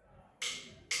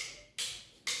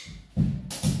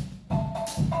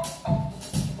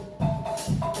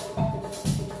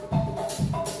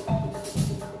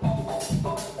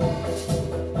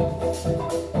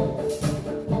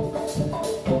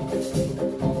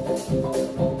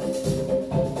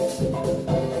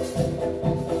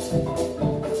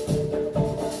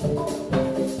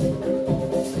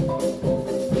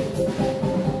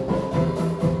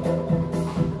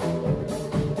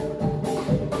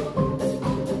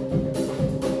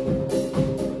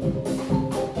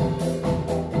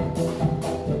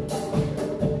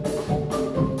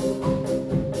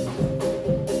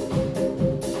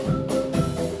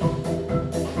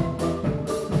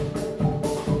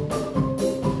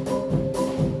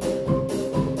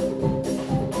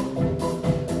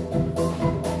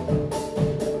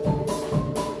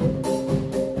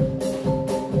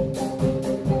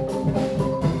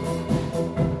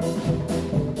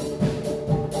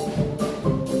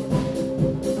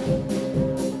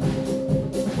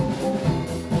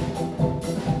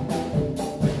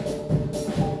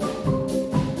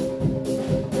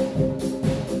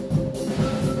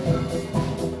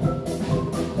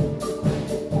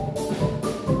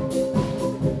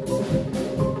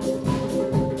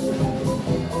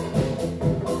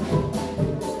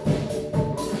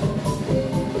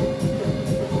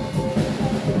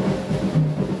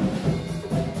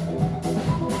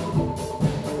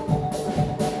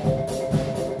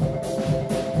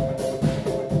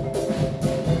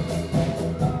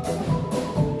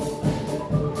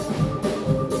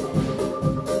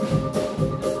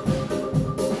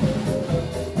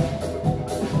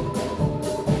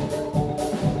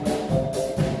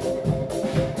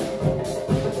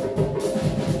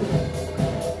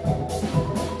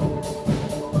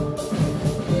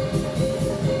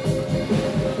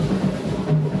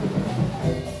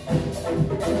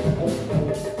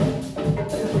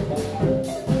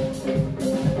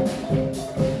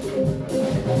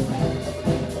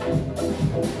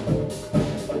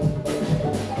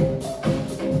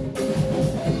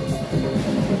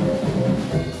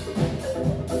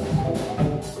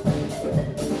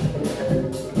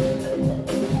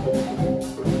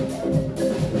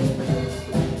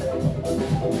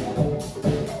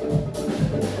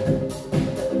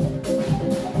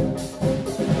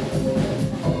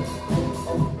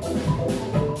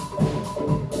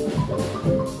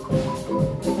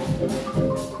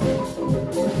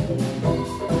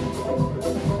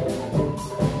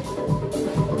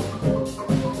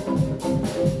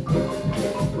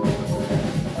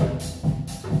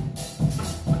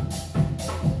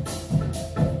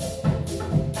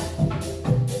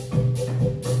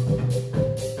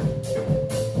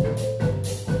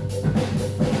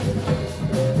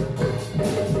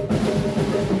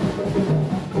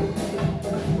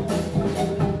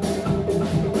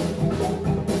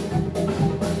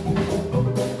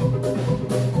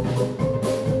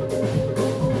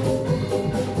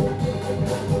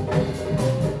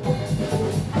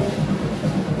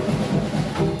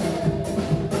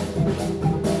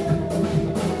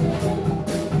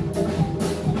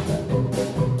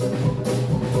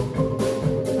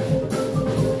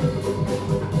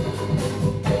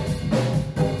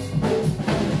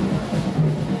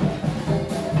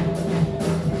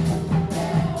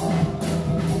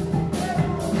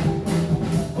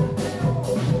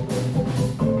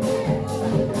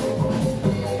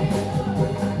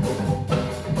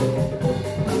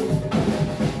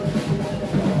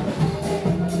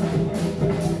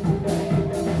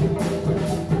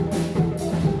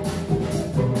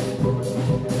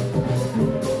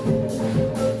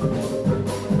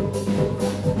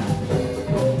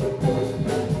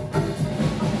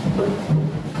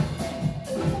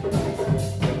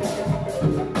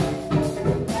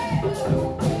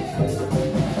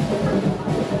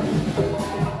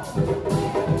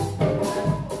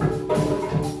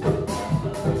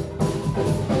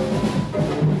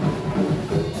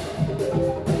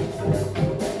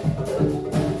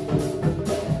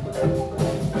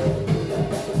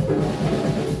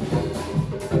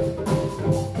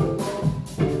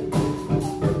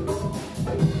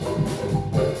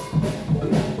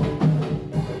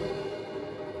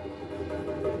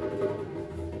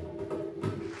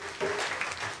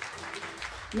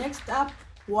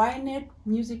 Wynette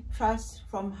Music Trust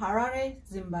from Harare,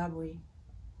 Zimbabwe.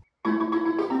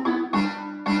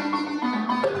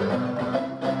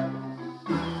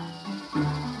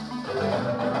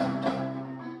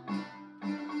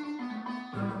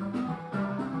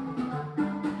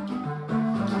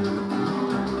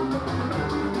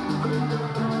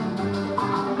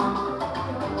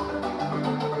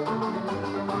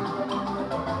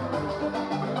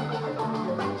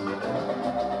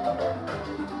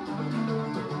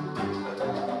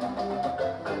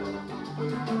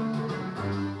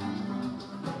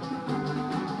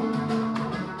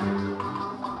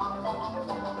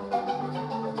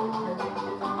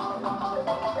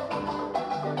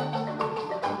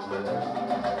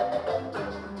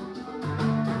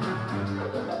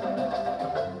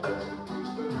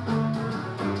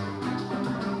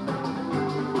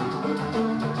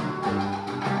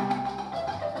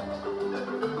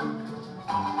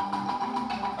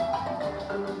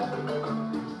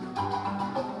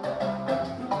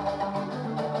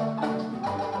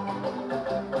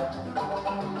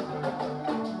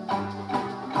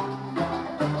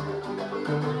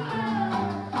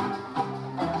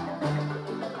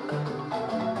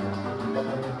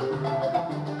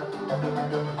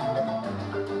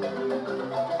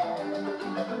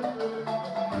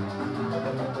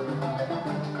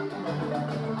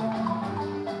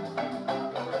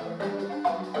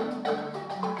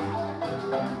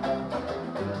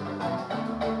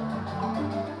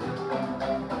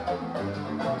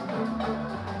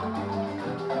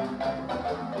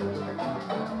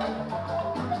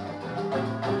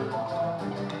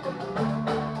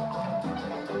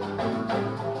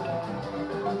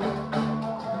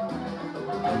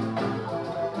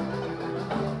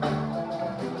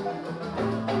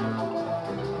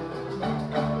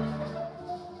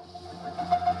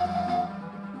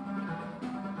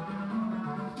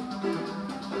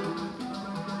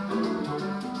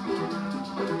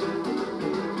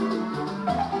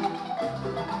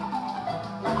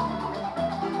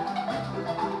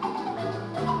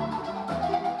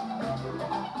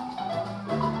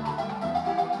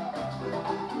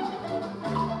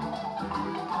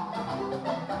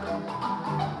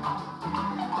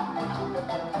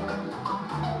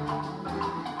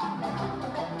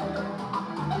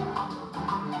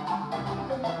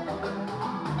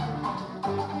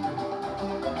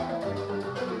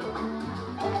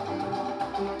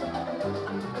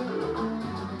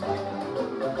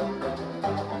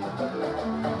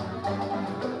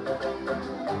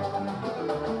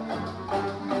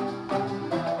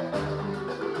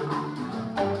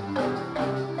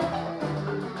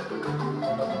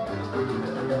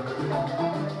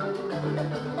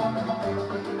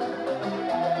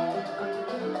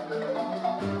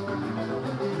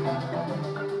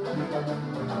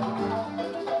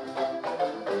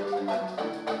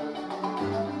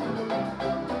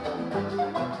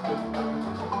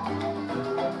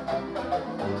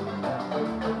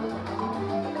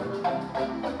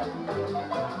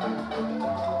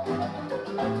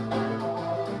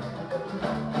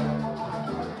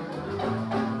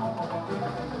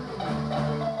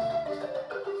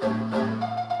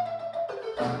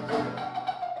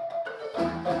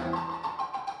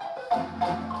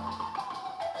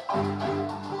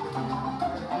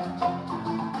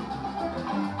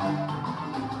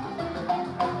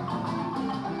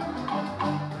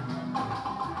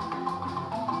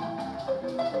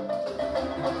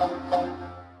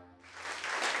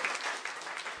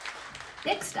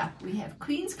 Next up, we have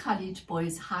Queen's College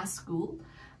Boys High School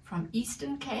from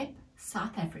Eastern Cape,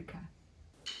 South Africa.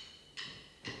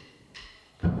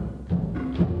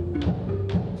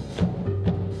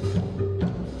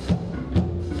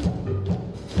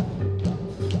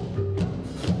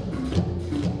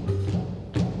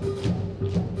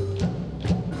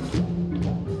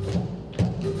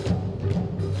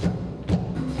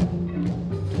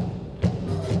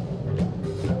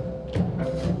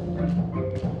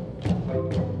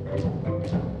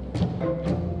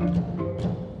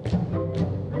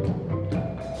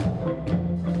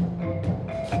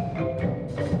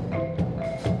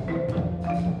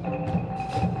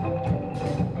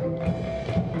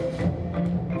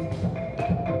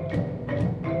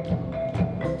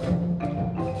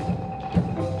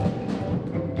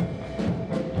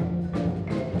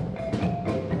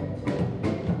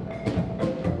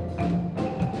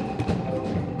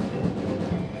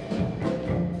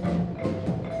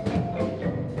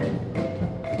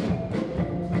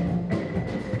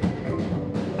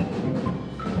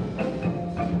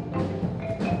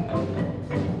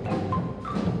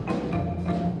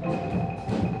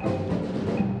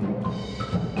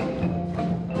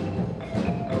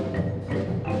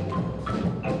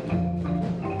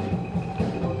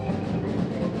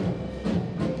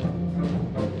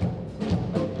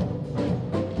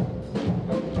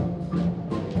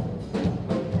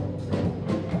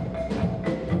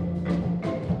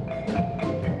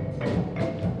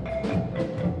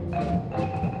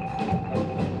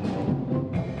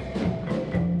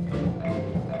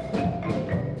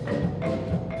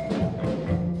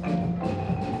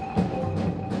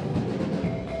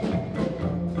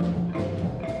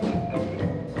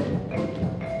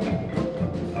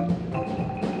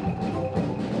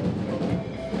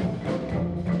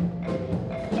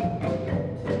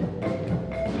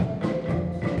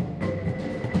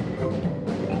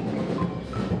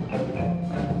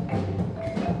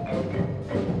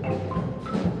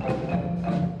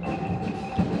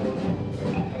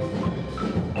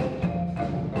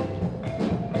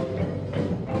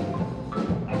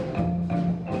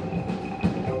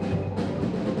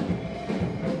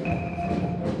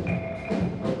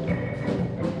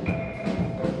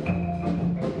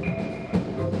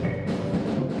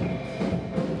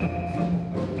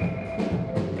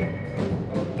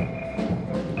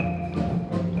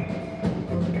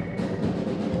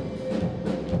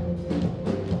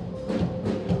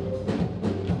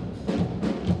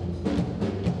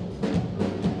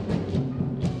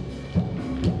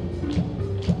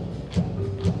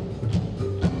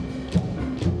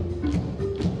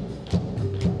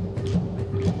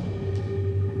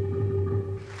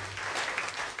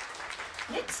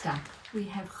 we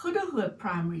have Curro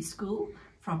Primary School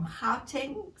from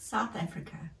Gauteng, South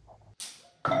Africa.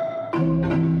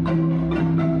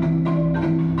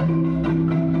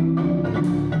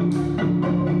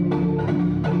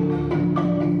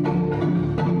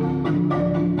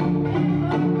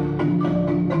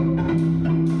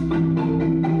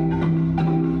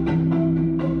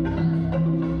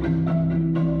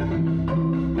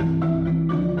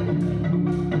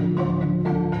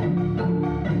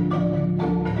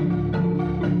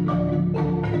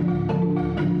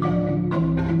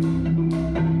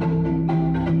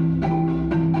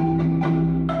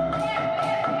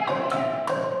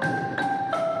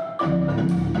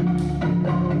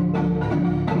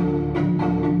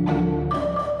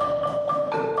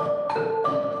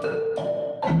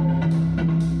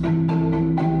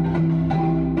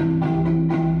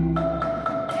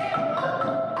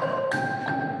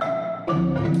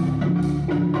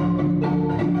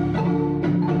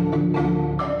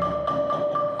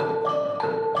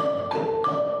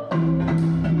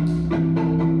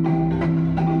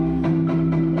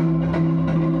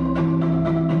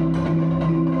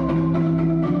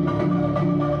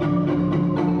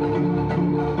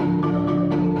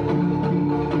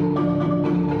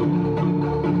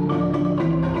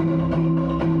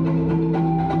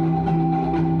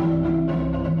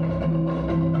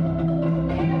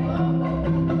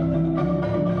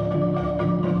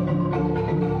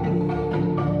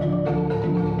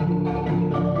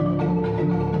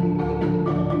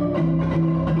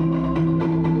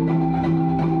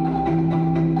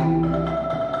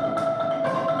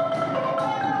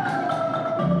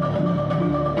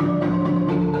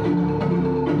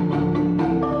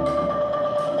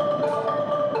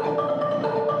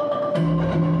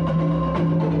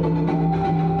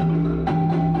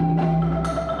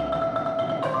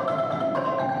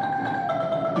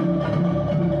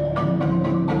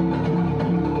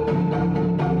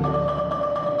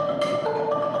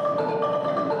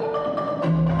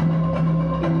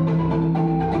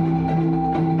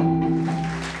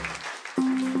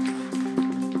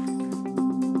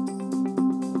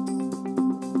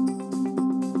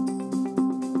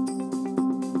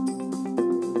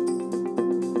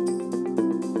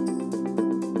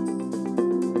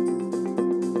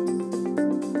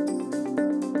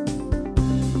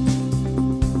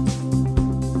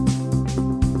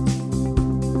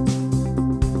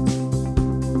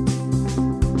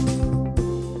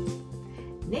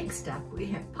 Next up, we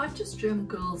have Potchefstroom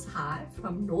Girls High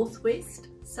from Northwest,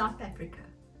 South Africa.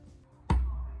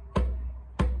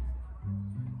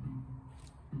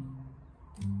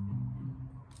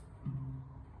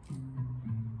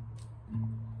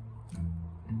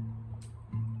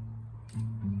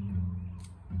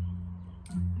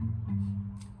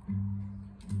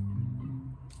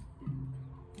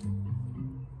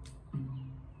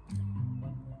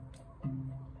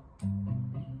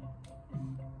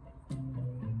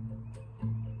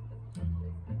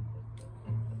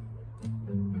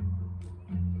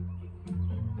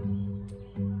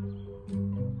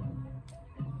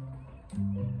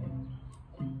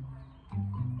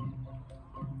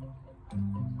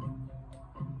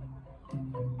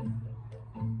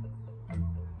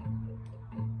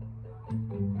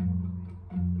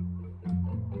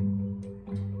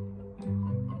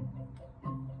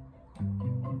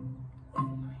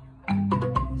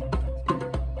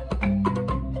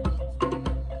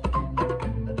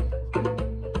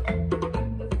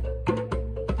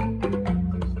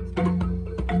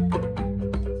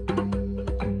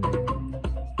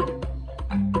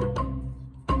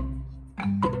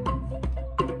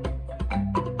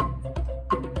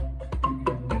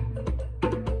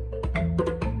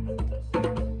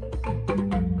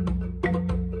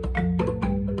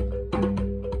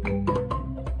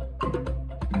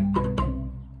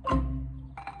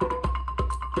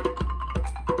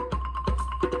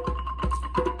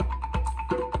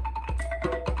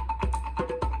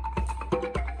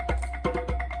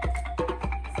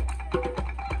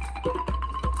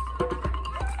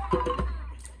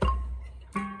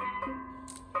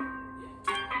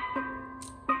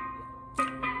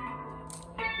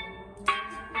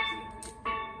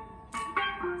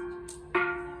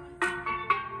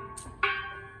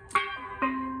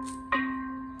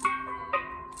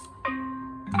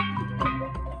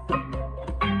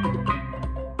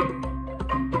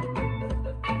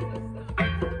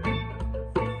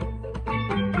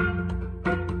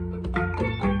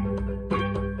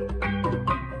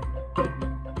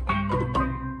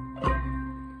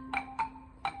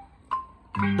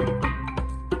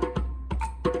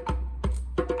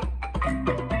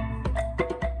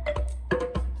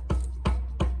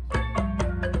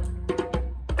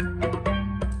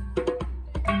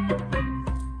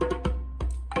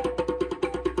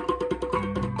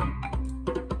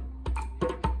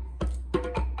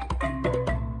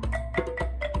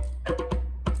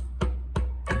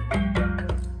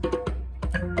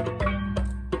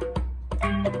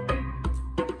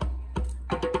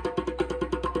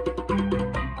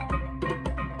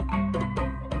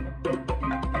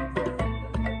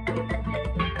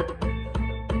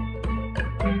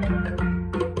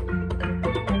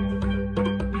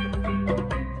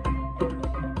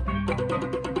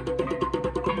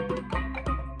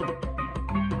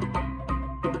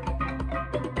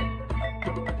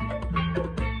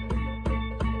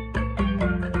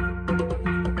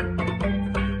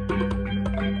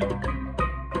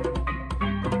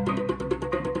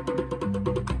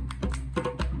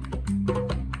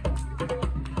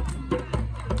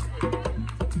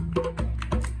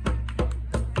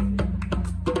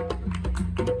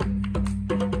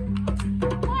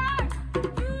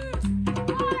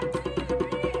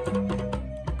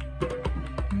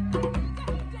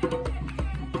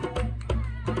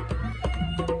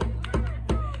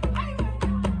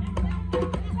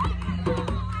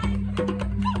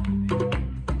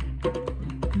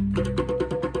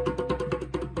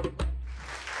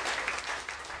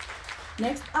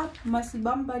 Next up,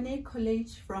 Masibambane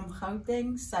College from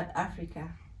Gauteng, South Africa.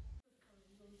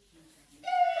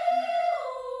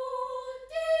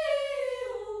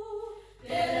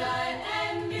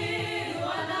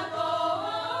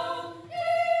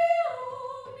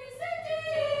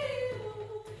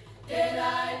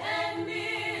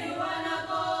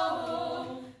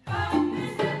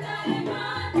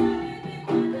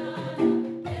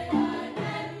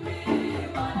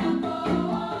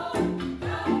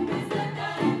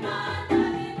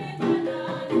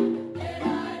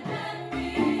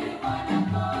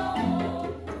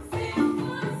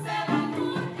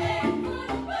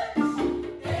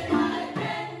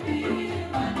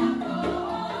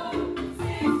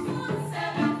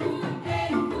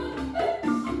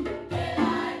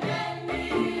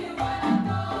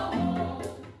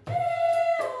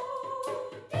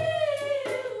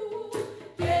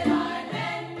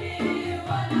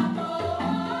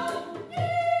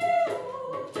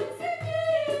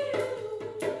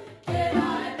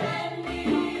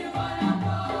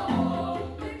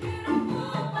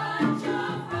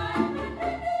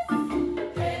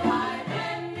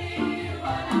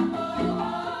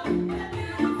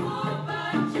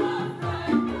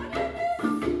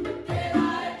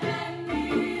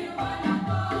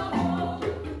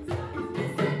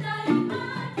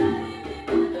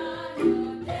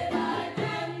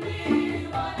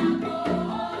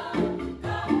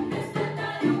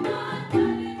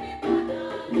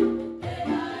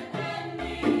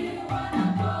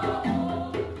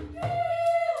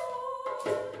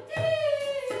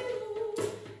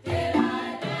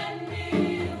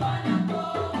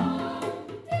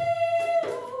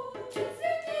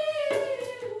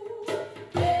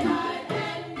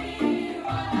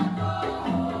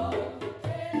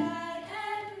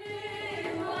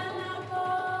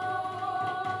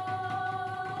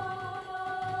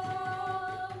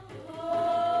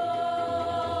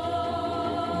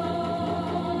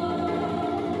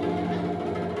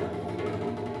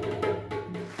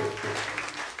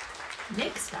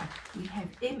 Next up, we have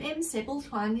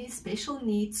Sebitloane Special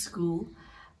Needs School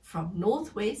from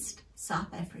Northwest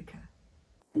South Africa.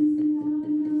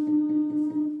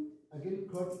 Again,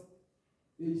 crop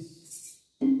is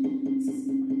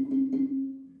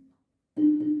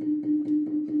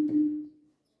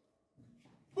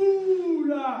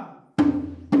Ula!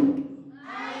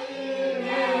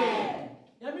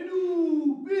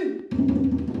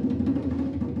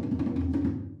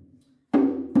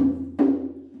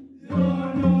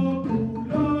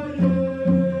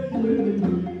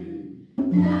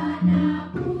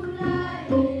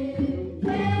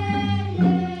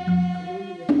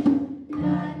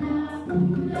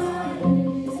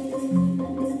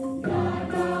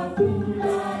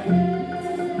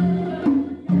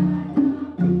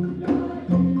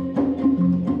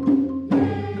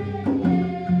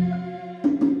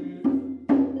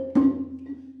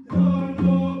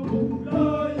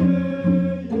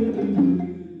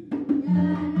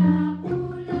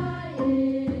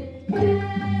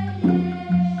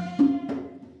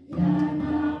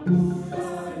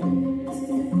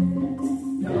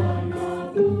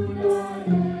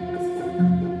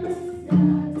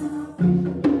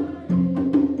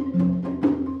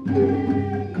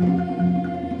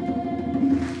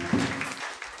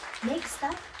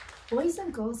 Boys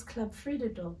and Girls Club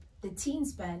Vredendorp, the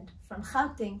teens band from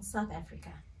Gauteng, South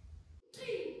Africa.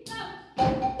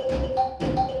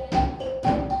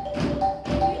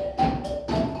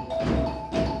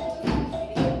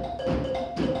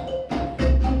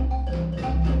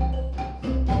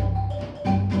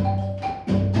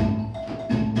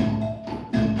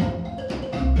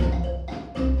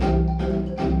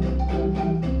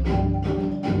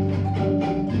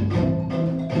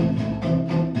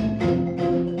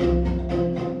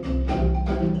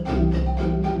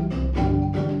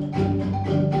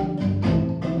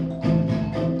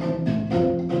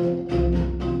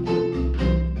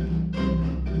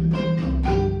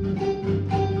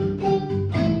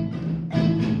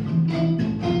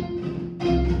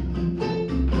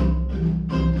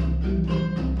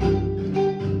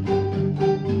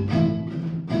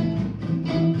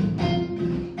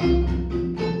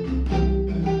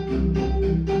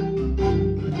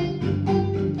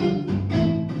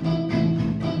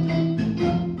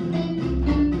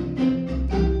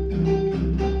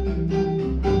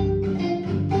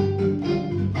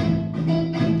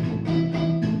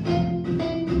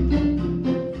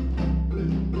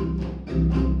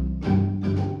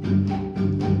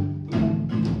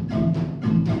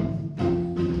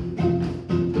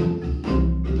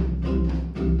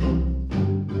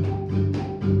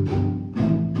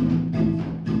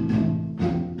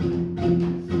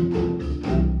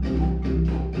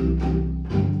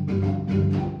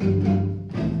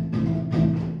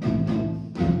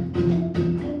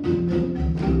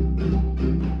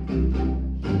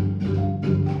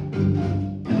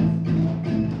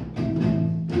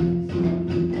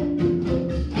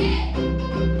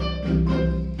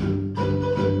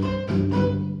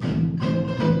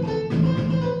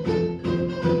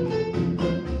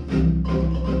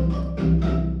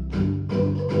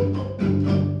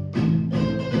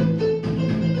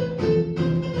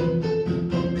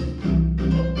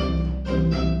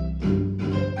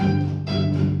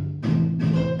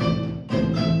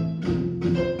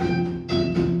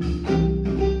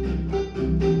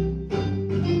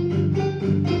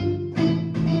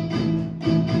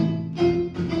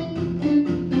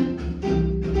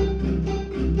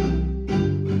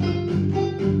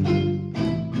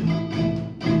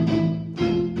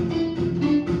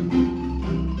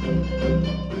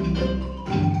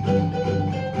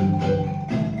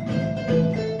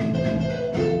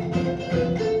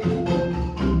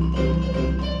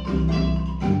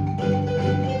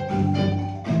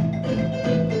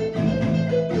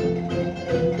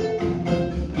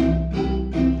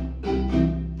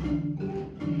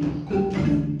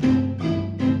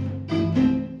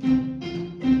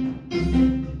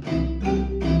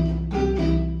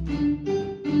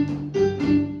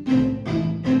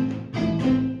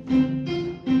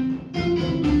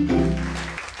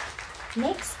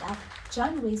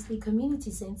 John Wesley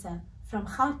Community Centre from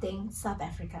Gauteng, South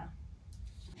Africa.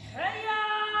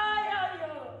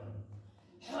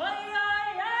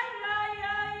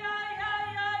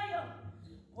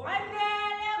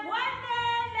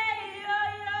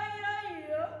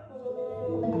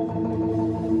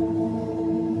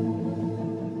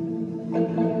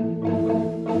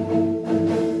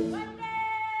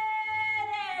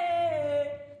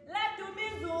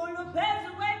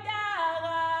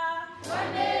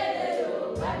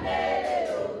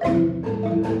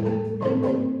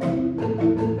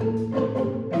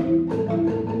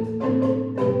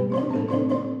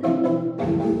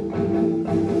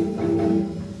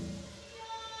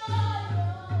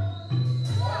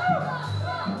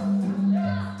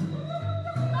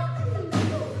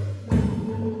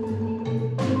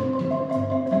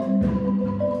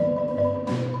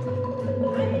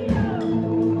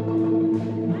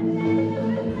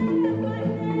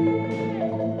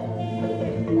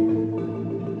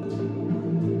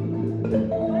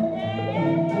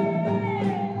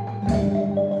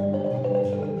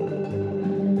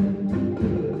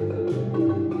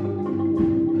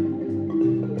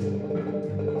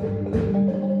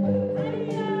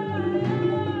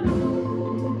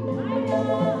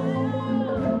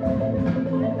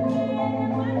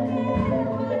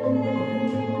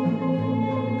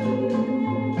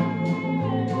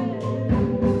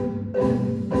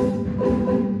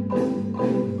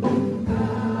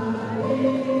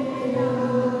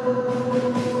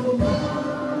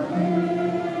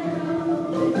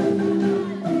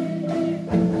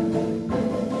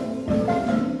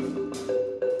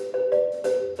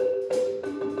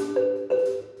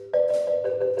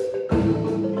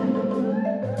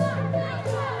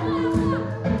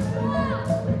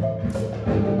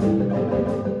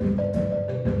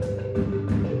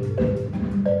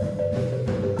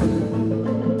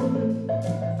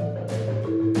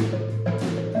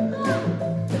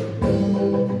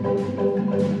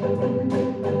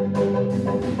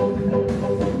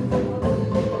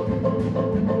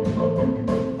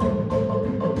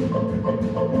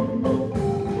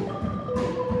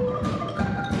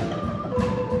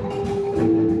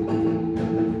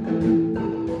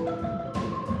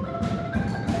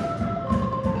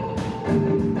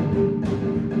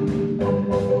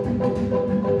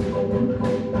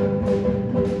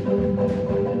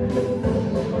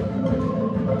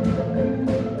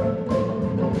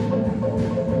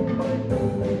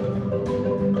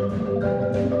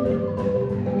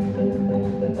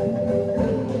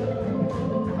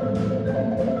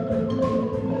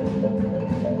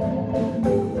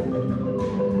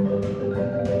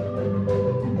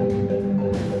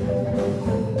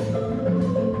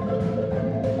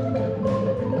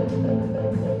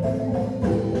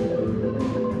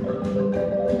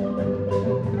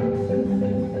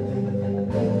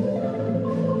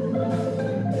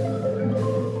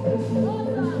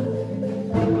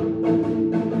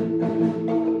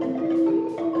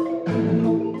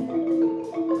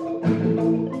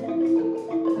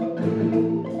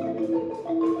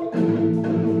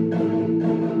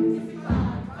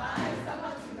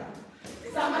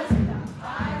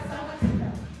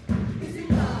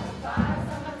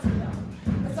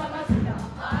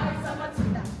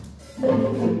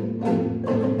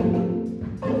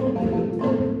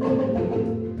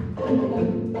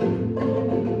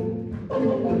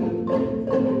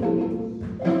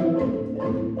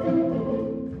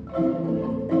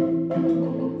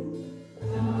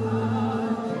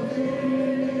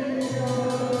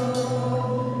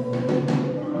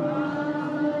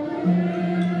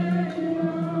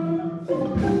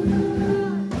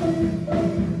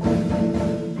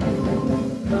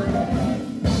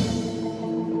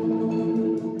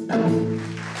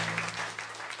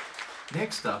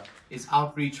 Next up is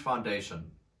Outreach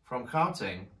Foundation from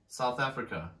Gauteng, South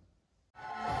Africa.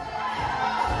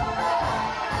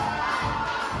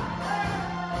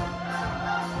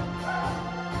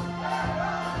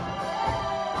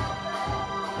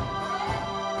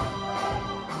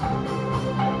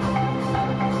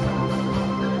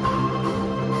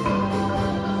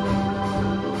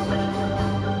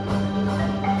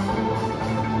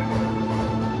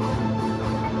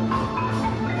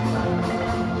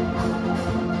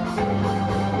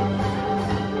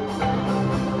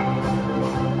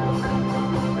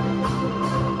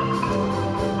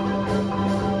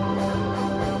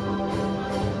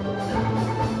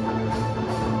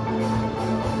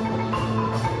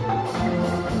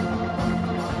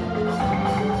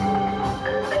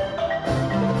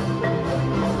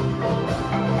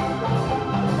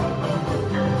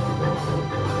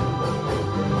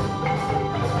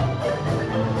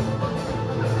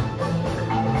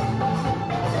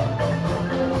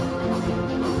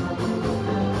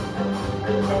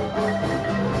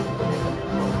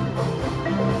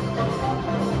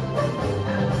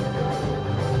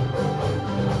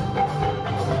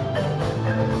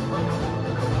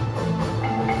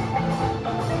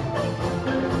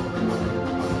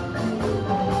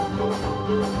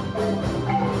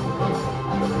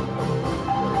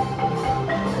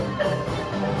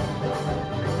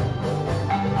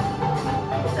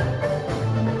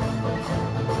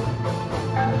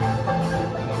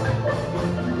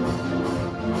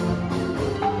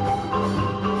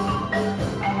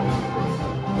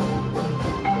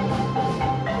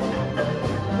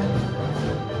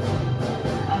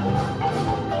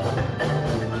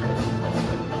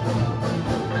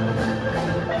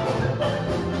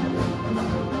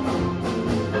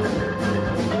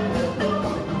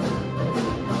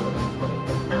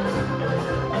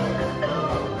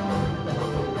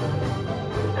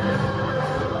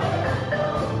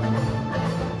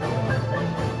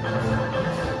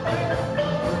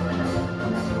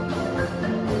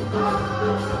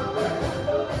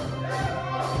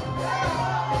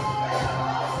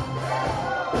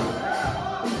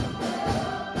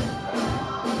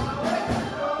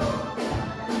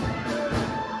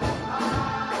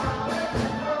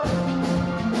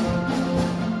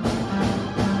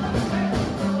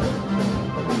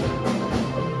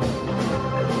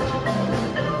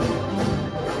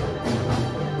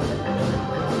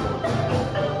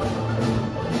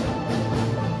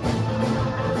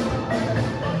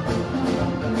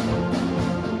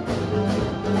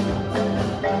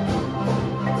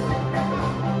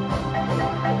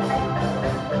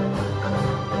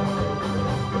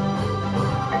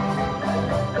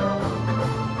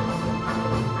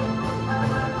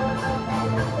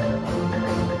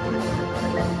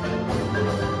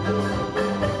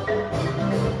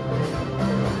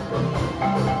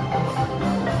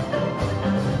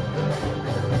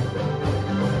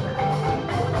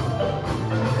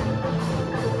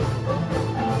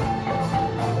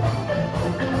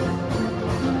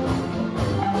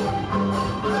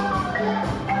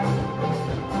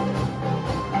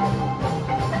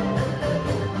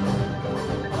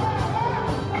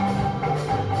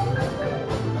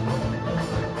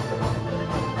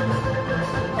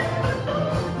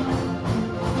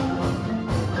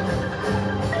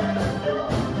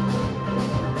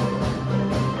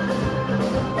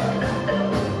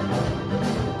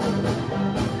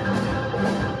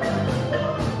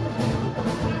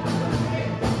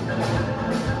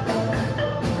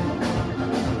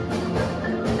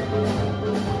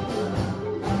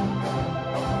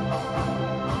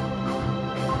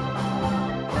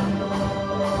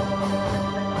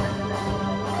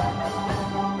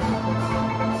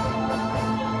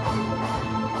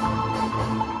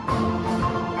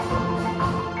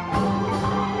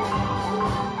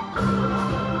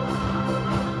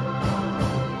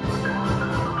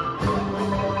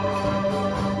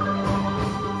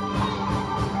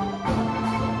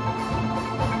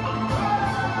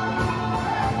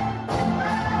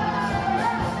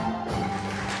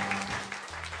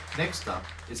 Next up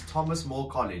is Thomas More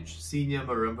College Senior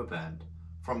Marimba Band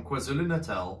from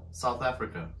KwaZulu-Natal, South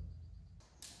Africa.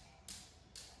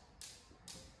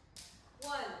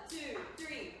 1, 2,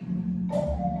 3.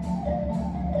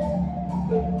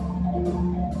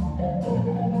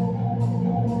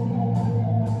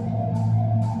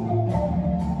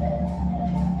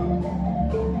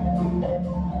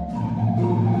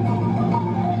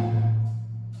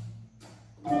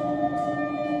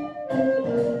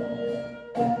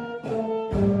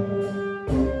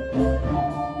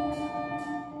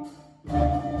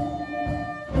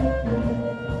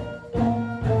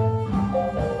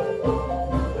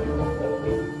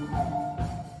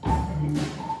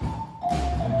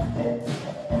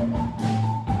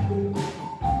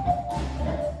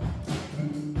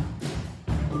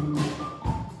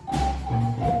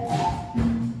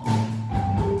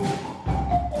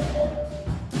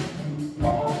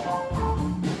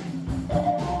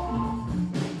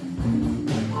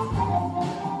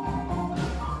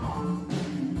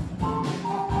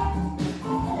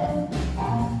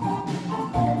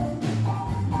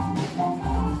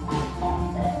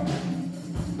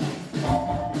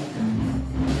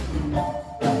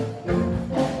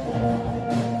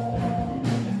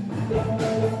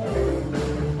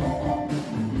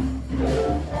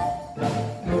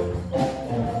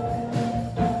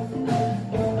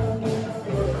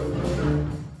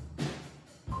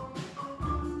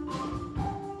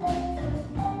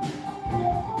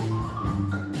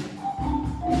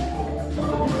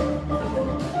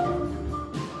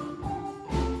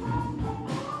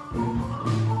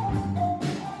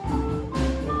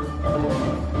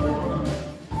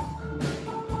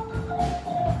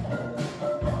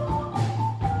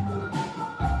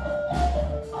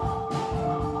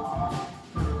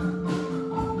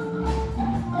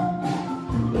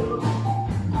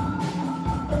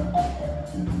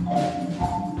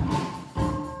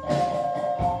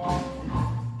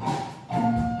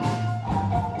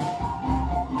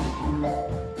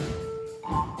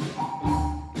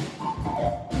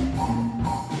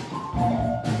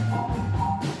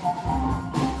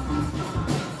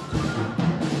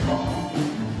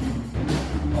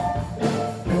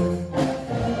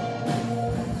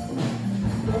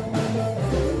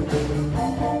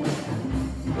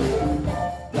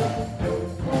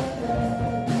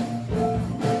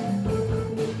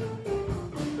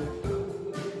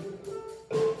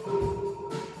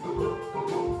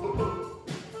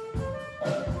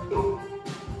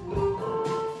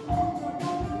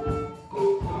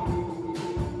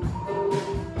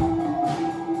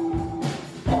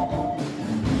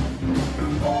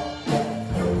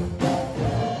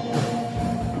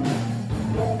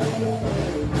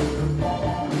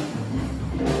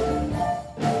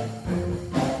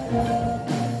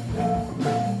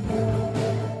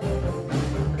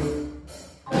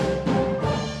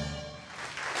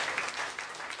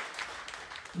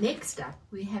 Next up,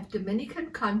 we have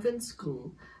Dominican Convent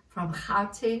School from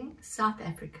Gauteng, South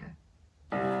Africa.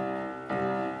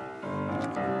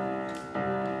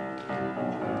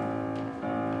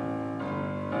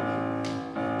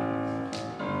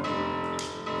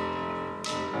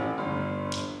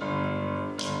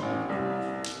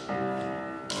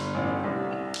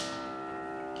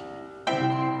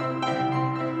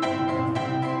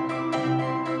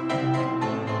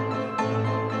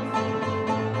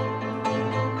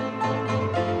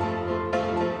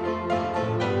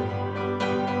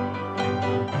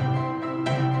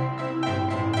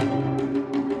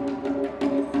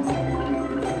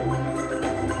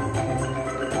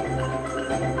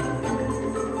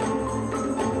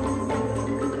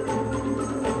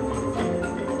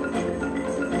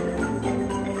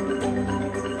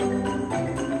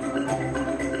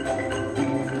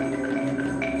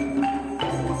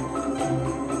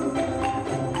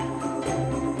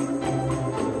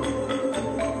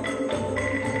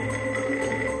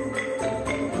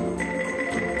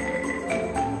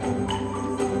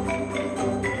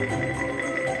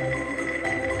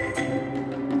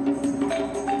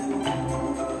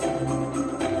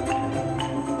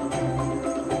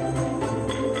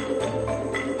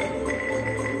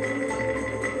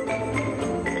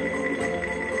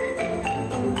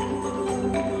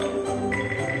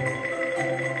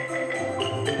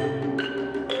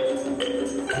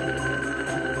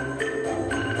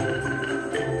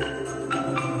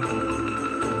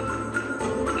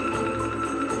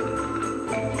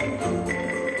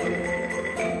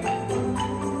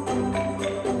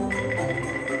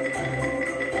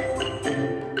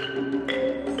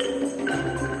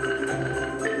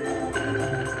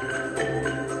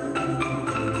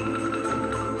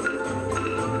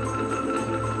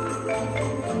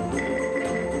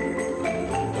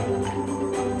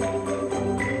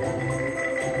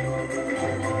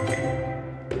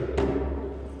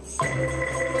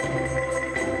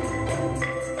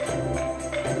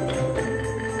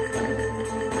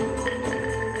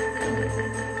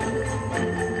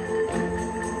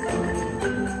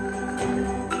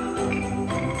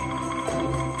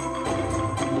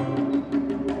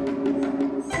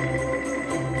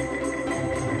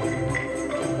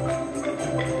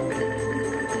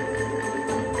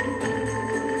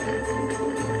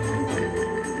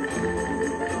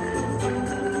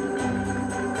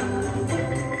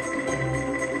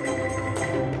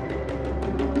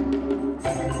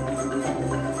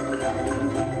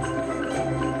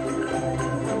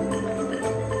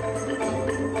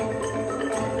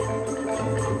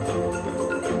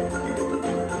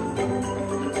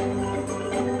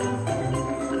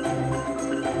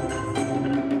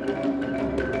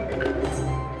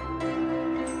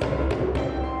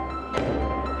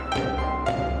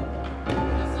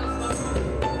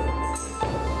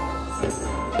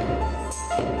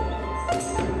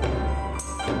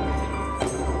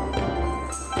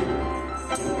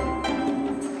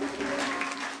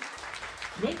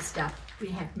 Next up, we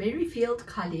have Maryfield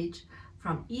College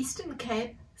from Eastern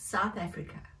Cape, South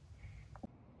Africa.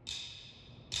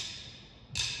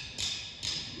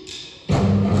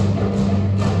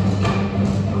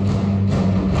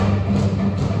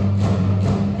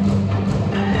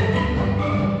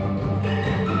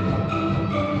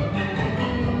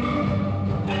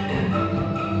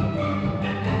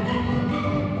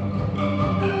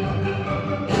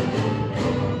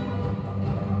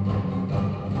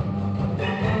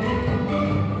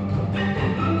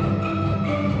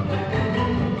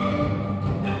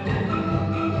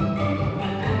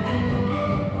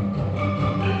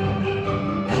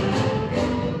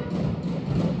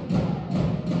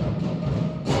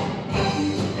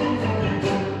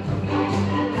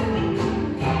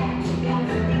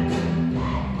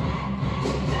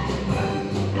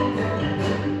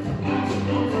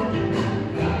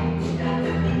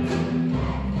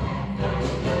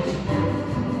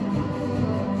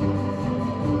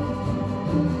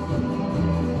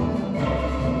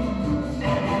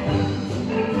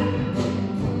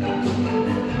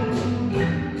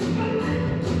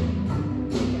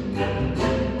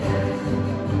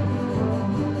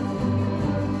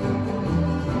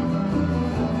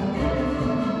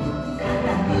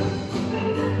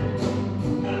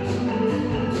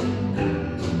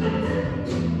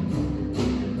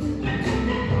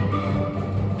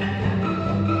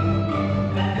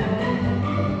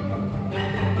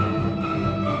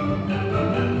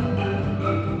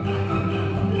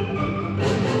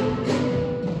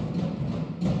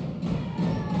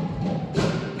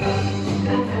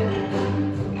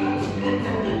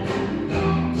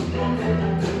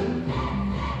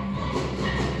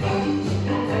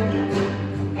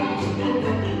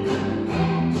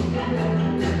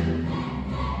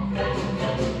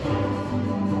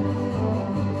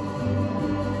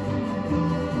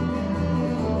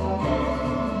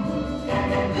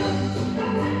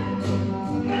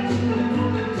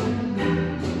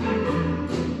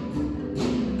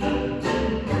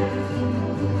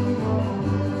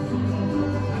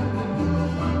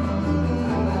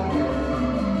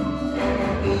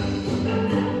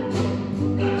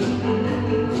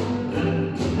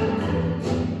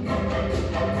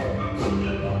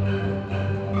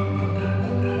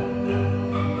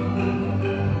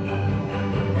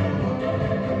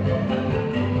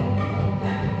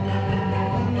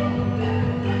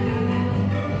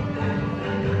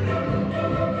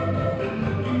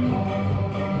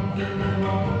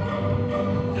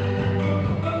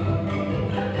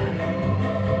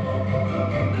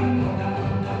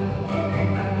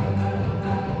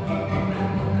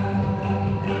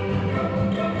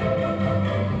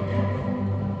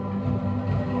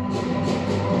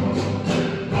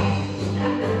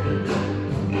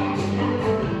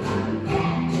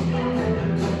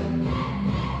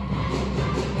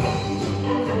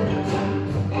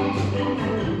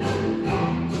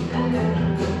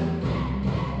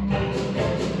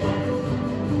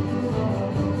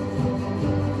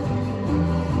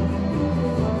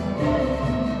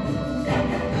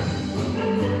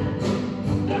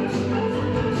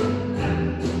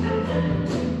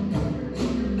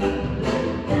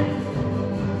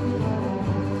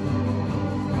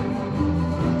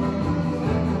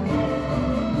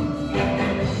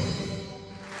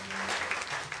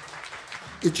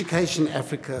 Education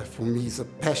Africa for me is a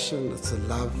passion, it's a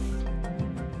love.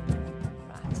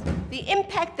 The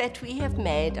impact that we have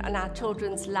made on our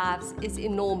children's lives is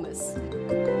enormous.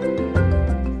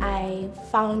 I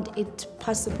found it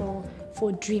possible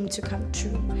for a dream to come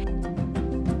true.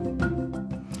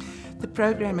 The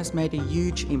program has made a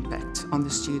huge impact on the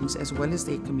students as well as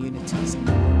their communities.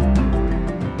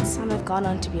 Some have gone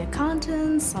on to be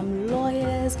accountants, some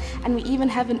lawyers, and we even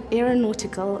have an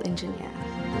aeronautical engineer.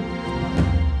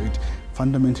 It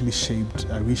fundamentally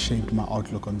reshaped my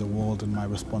outlook on the world and my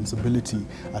responsibility,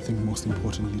 I think most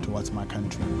importantly, towards my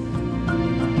country.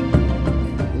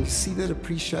 When you see that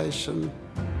appreciation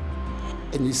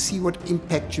and you see what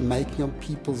impact you're making on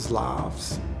people's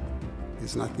lives,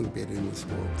 there's nothing better in this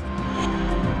world.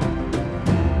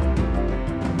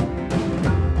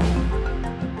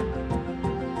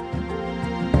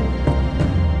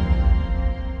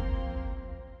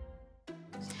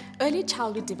 Early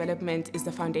childhood development is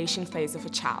the foundation phase of a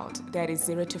child that is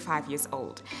 0 to 5 years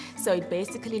old. So it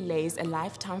basically lays a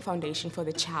lifetime foundation for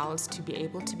the child to be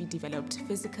able to be developed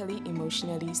physically,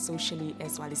 emotionally, socially,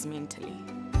 as well as mentally.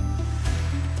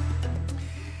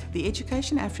 The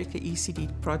Education Africa ECD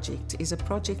project is a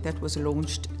project that was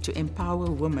launched to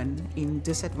empower women in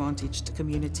disadvantaged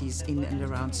communities in and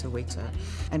around Soweto,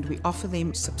 and we offer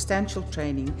them substantial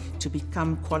training to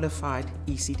become qualified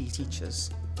ECD teachers.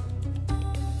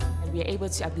 We are able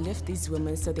to uplift these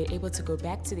women so they're able to go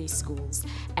back to their schools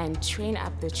and train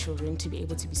up their children to be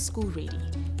able to be school ready.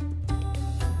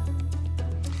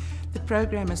 The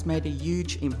program has made a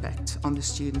huge impact on the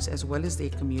students as well as their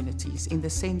communities in the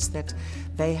sense that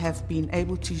they have been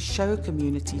able to show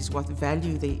communities what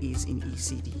value there is in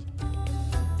ECD.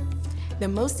 The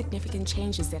most significant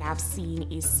changes that I've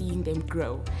seen is seeing them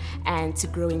grow and to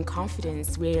grow in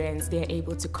confidence, whereas they're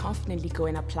able to confidently go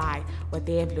and apply what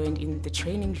they have learned in the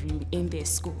training room in their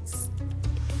schools.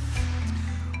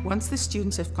 Once the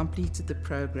students have completed the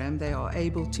program, they are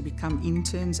able to become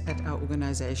interns at our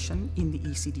organisation in the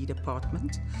ECD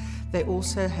department. They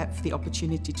also have the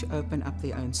opportunity to open up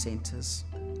their own centres.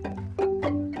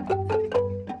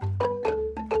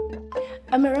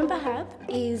 A Marimba Hub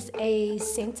is a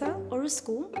center or a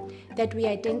school that we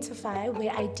identify where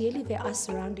ideally there are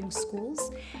surrounding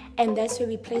schools, and that's where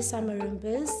we place our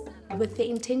Marimbas with the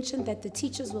intention that the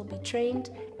teachers will be trained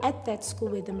at that school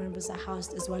where the Marimbas are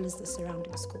housed as well as the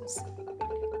surrounding schools.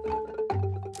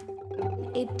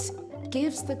 It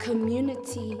gives the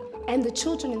community and the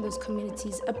children in those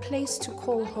communities a place to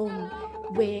call home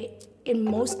where in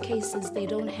most cases they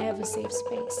don't have a safe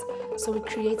space. So it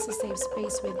creates a safe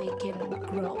space where they can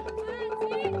grow.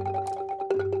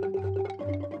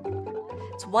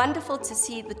 It's wonderful to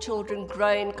see the children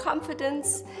grow in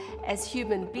confidence as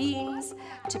human beings,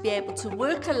 to be able to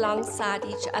work alongside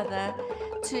each other,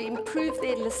 to improve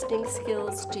their listening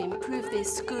skills, to improve their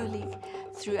schooling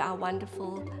through our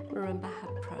wonderful Marimba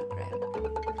Hub program.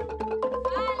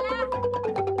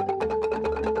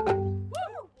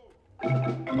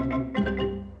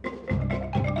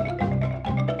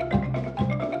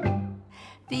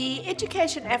 The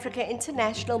Education Africa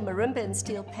International Marimba and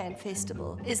Steelpan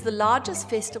Festival is the largest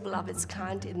festival of its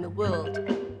kind in the world.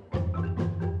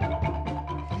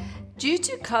 Due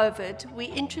to COVID, we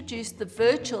introduced the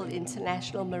virtual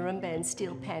International Marimba and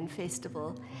Steelpan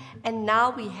Festival, and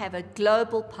now we have a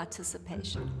global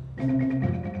participation.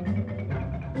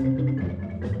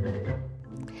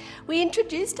 We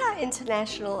introduced our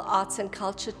international arts and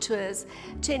culture tours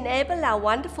to enable our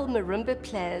wonderful marimba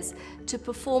players to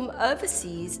perform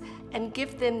overseas and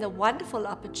give them the wonderful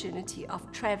opportunity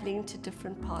of traveling to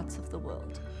different parts of the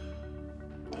world.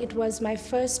 It was my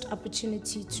first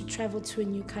opportunity to travel to a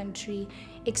new country,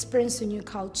 experience a new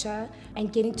culture,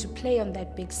 and getting to play on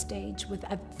that big stage with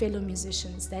fellow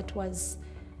musicians. That was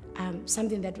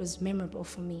something that was memorable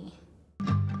for me.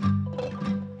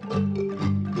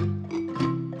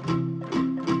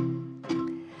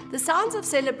 The Sounds of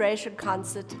Celebration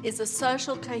concert is a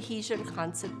social cohesion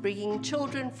concert bringing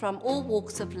children from all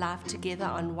walks of life together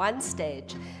on one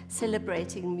stage,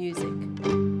 celebrating music.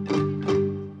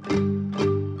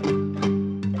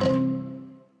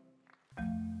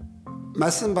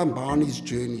 Masembambani's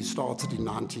journey started in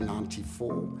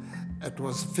 1994. It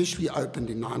was officially opened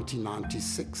in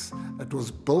 1996. It was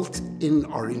built in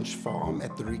Orange Farm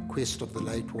at the request of the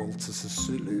late Walter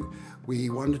Sisulu.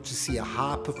 We wanted to see a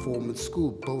high-performance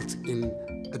school built in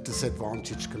a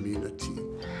disadvantaged community.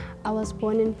 I was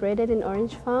born and bred in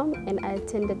Orange Farm, and I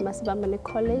attended Masibambane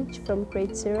College from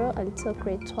grade 0 until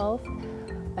grade 12,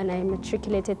 and I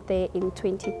matriculated there in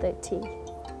 2013.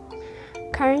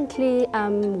 Currently,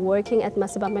 I'm working at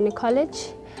Masibambane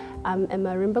College. I'm a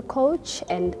marimba coach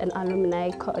and an alumni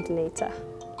coordinator.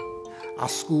 Our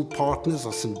school partners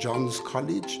are St. John's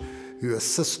College, who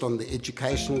assist on the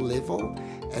educational level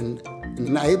and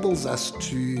enables us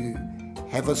to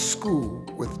have a school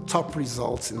with top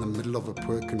results in the middle of a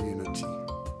poor community.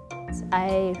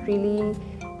 I really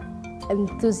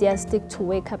enthusiastic to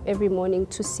wake up every morning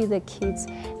to see the kids.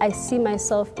 I see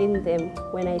myself in them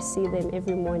when I see them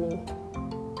every morning.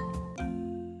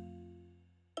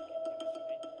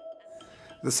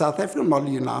 The South African Model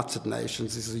United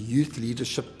Nations is a youth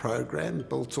leadership program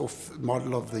built off the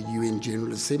model of the UN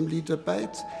General Assembly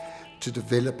debate to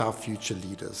develop our future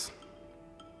leaders.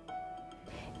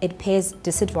 It pairs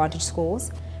disadvantaged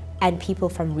schools and people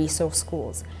from resource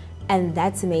schools. And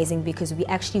that's amazing because we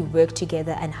actually work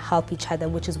together and help each other,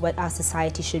 which is what our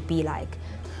society should be like.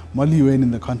 Model UN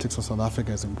in the context of South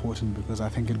Africa is important because I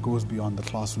think it goes beyond the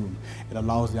classroom. It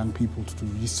allows young people to do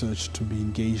research, to be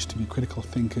engaged, to be critical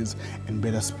thinkers and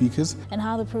better speakers. And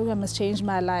how the program has changed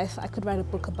my life, I could write a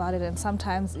book about it, and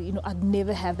sometimes, I'd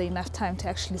never have enough time to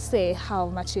actually say how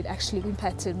much it actually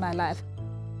impacted my life.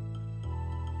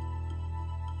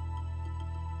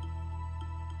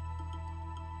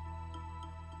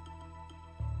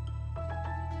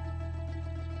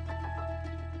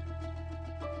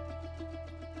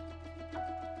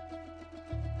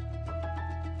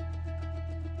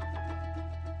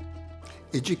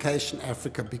 Education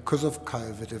Africa, because of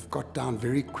COVID, have got down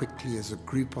very quickly as a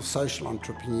group of social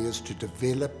entrepreneurs to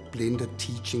develop blended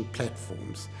teaching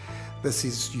platforms. This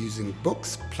is using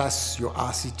books plus your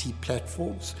RCT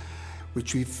platforms,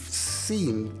 which we've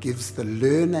seen gives the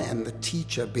learner and the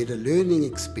teacher a better learning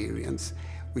experience,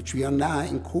 which we are now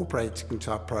incorporating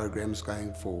into our programs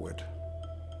going forward.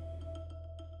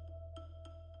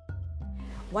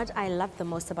 What I love the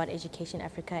most about Education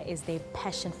Africa is their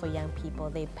passion for young people,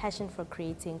 their passion for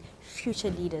creating future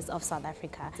leaders of South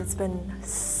Africa. It's been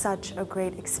such a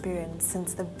great experience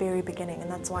since the very beginning,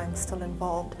 and that's why I'm still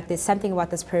involved. There's something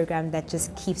about this program that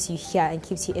just keeps you here and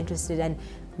keeps you interested and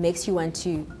makes you want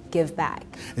to give back.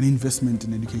 An investment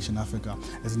in Education Africa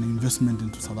is an investment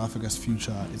into South Africa's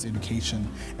future, its education,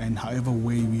 and however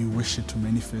way we wish it to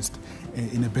manifest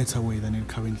in a better way than it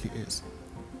currently is.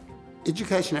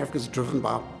 Education Africa is driven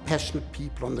by passionate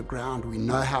people on the ground. We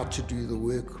know how to do the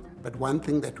work, but one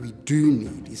thing that we do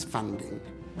need is funding.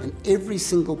 And every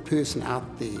single person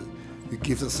out there who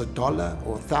gives us $1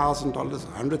 or $1,000,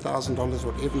 $100,000,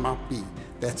 whatever it might be,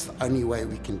 that's the only way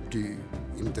we can do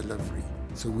in delivery.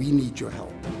 So we need your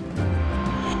help.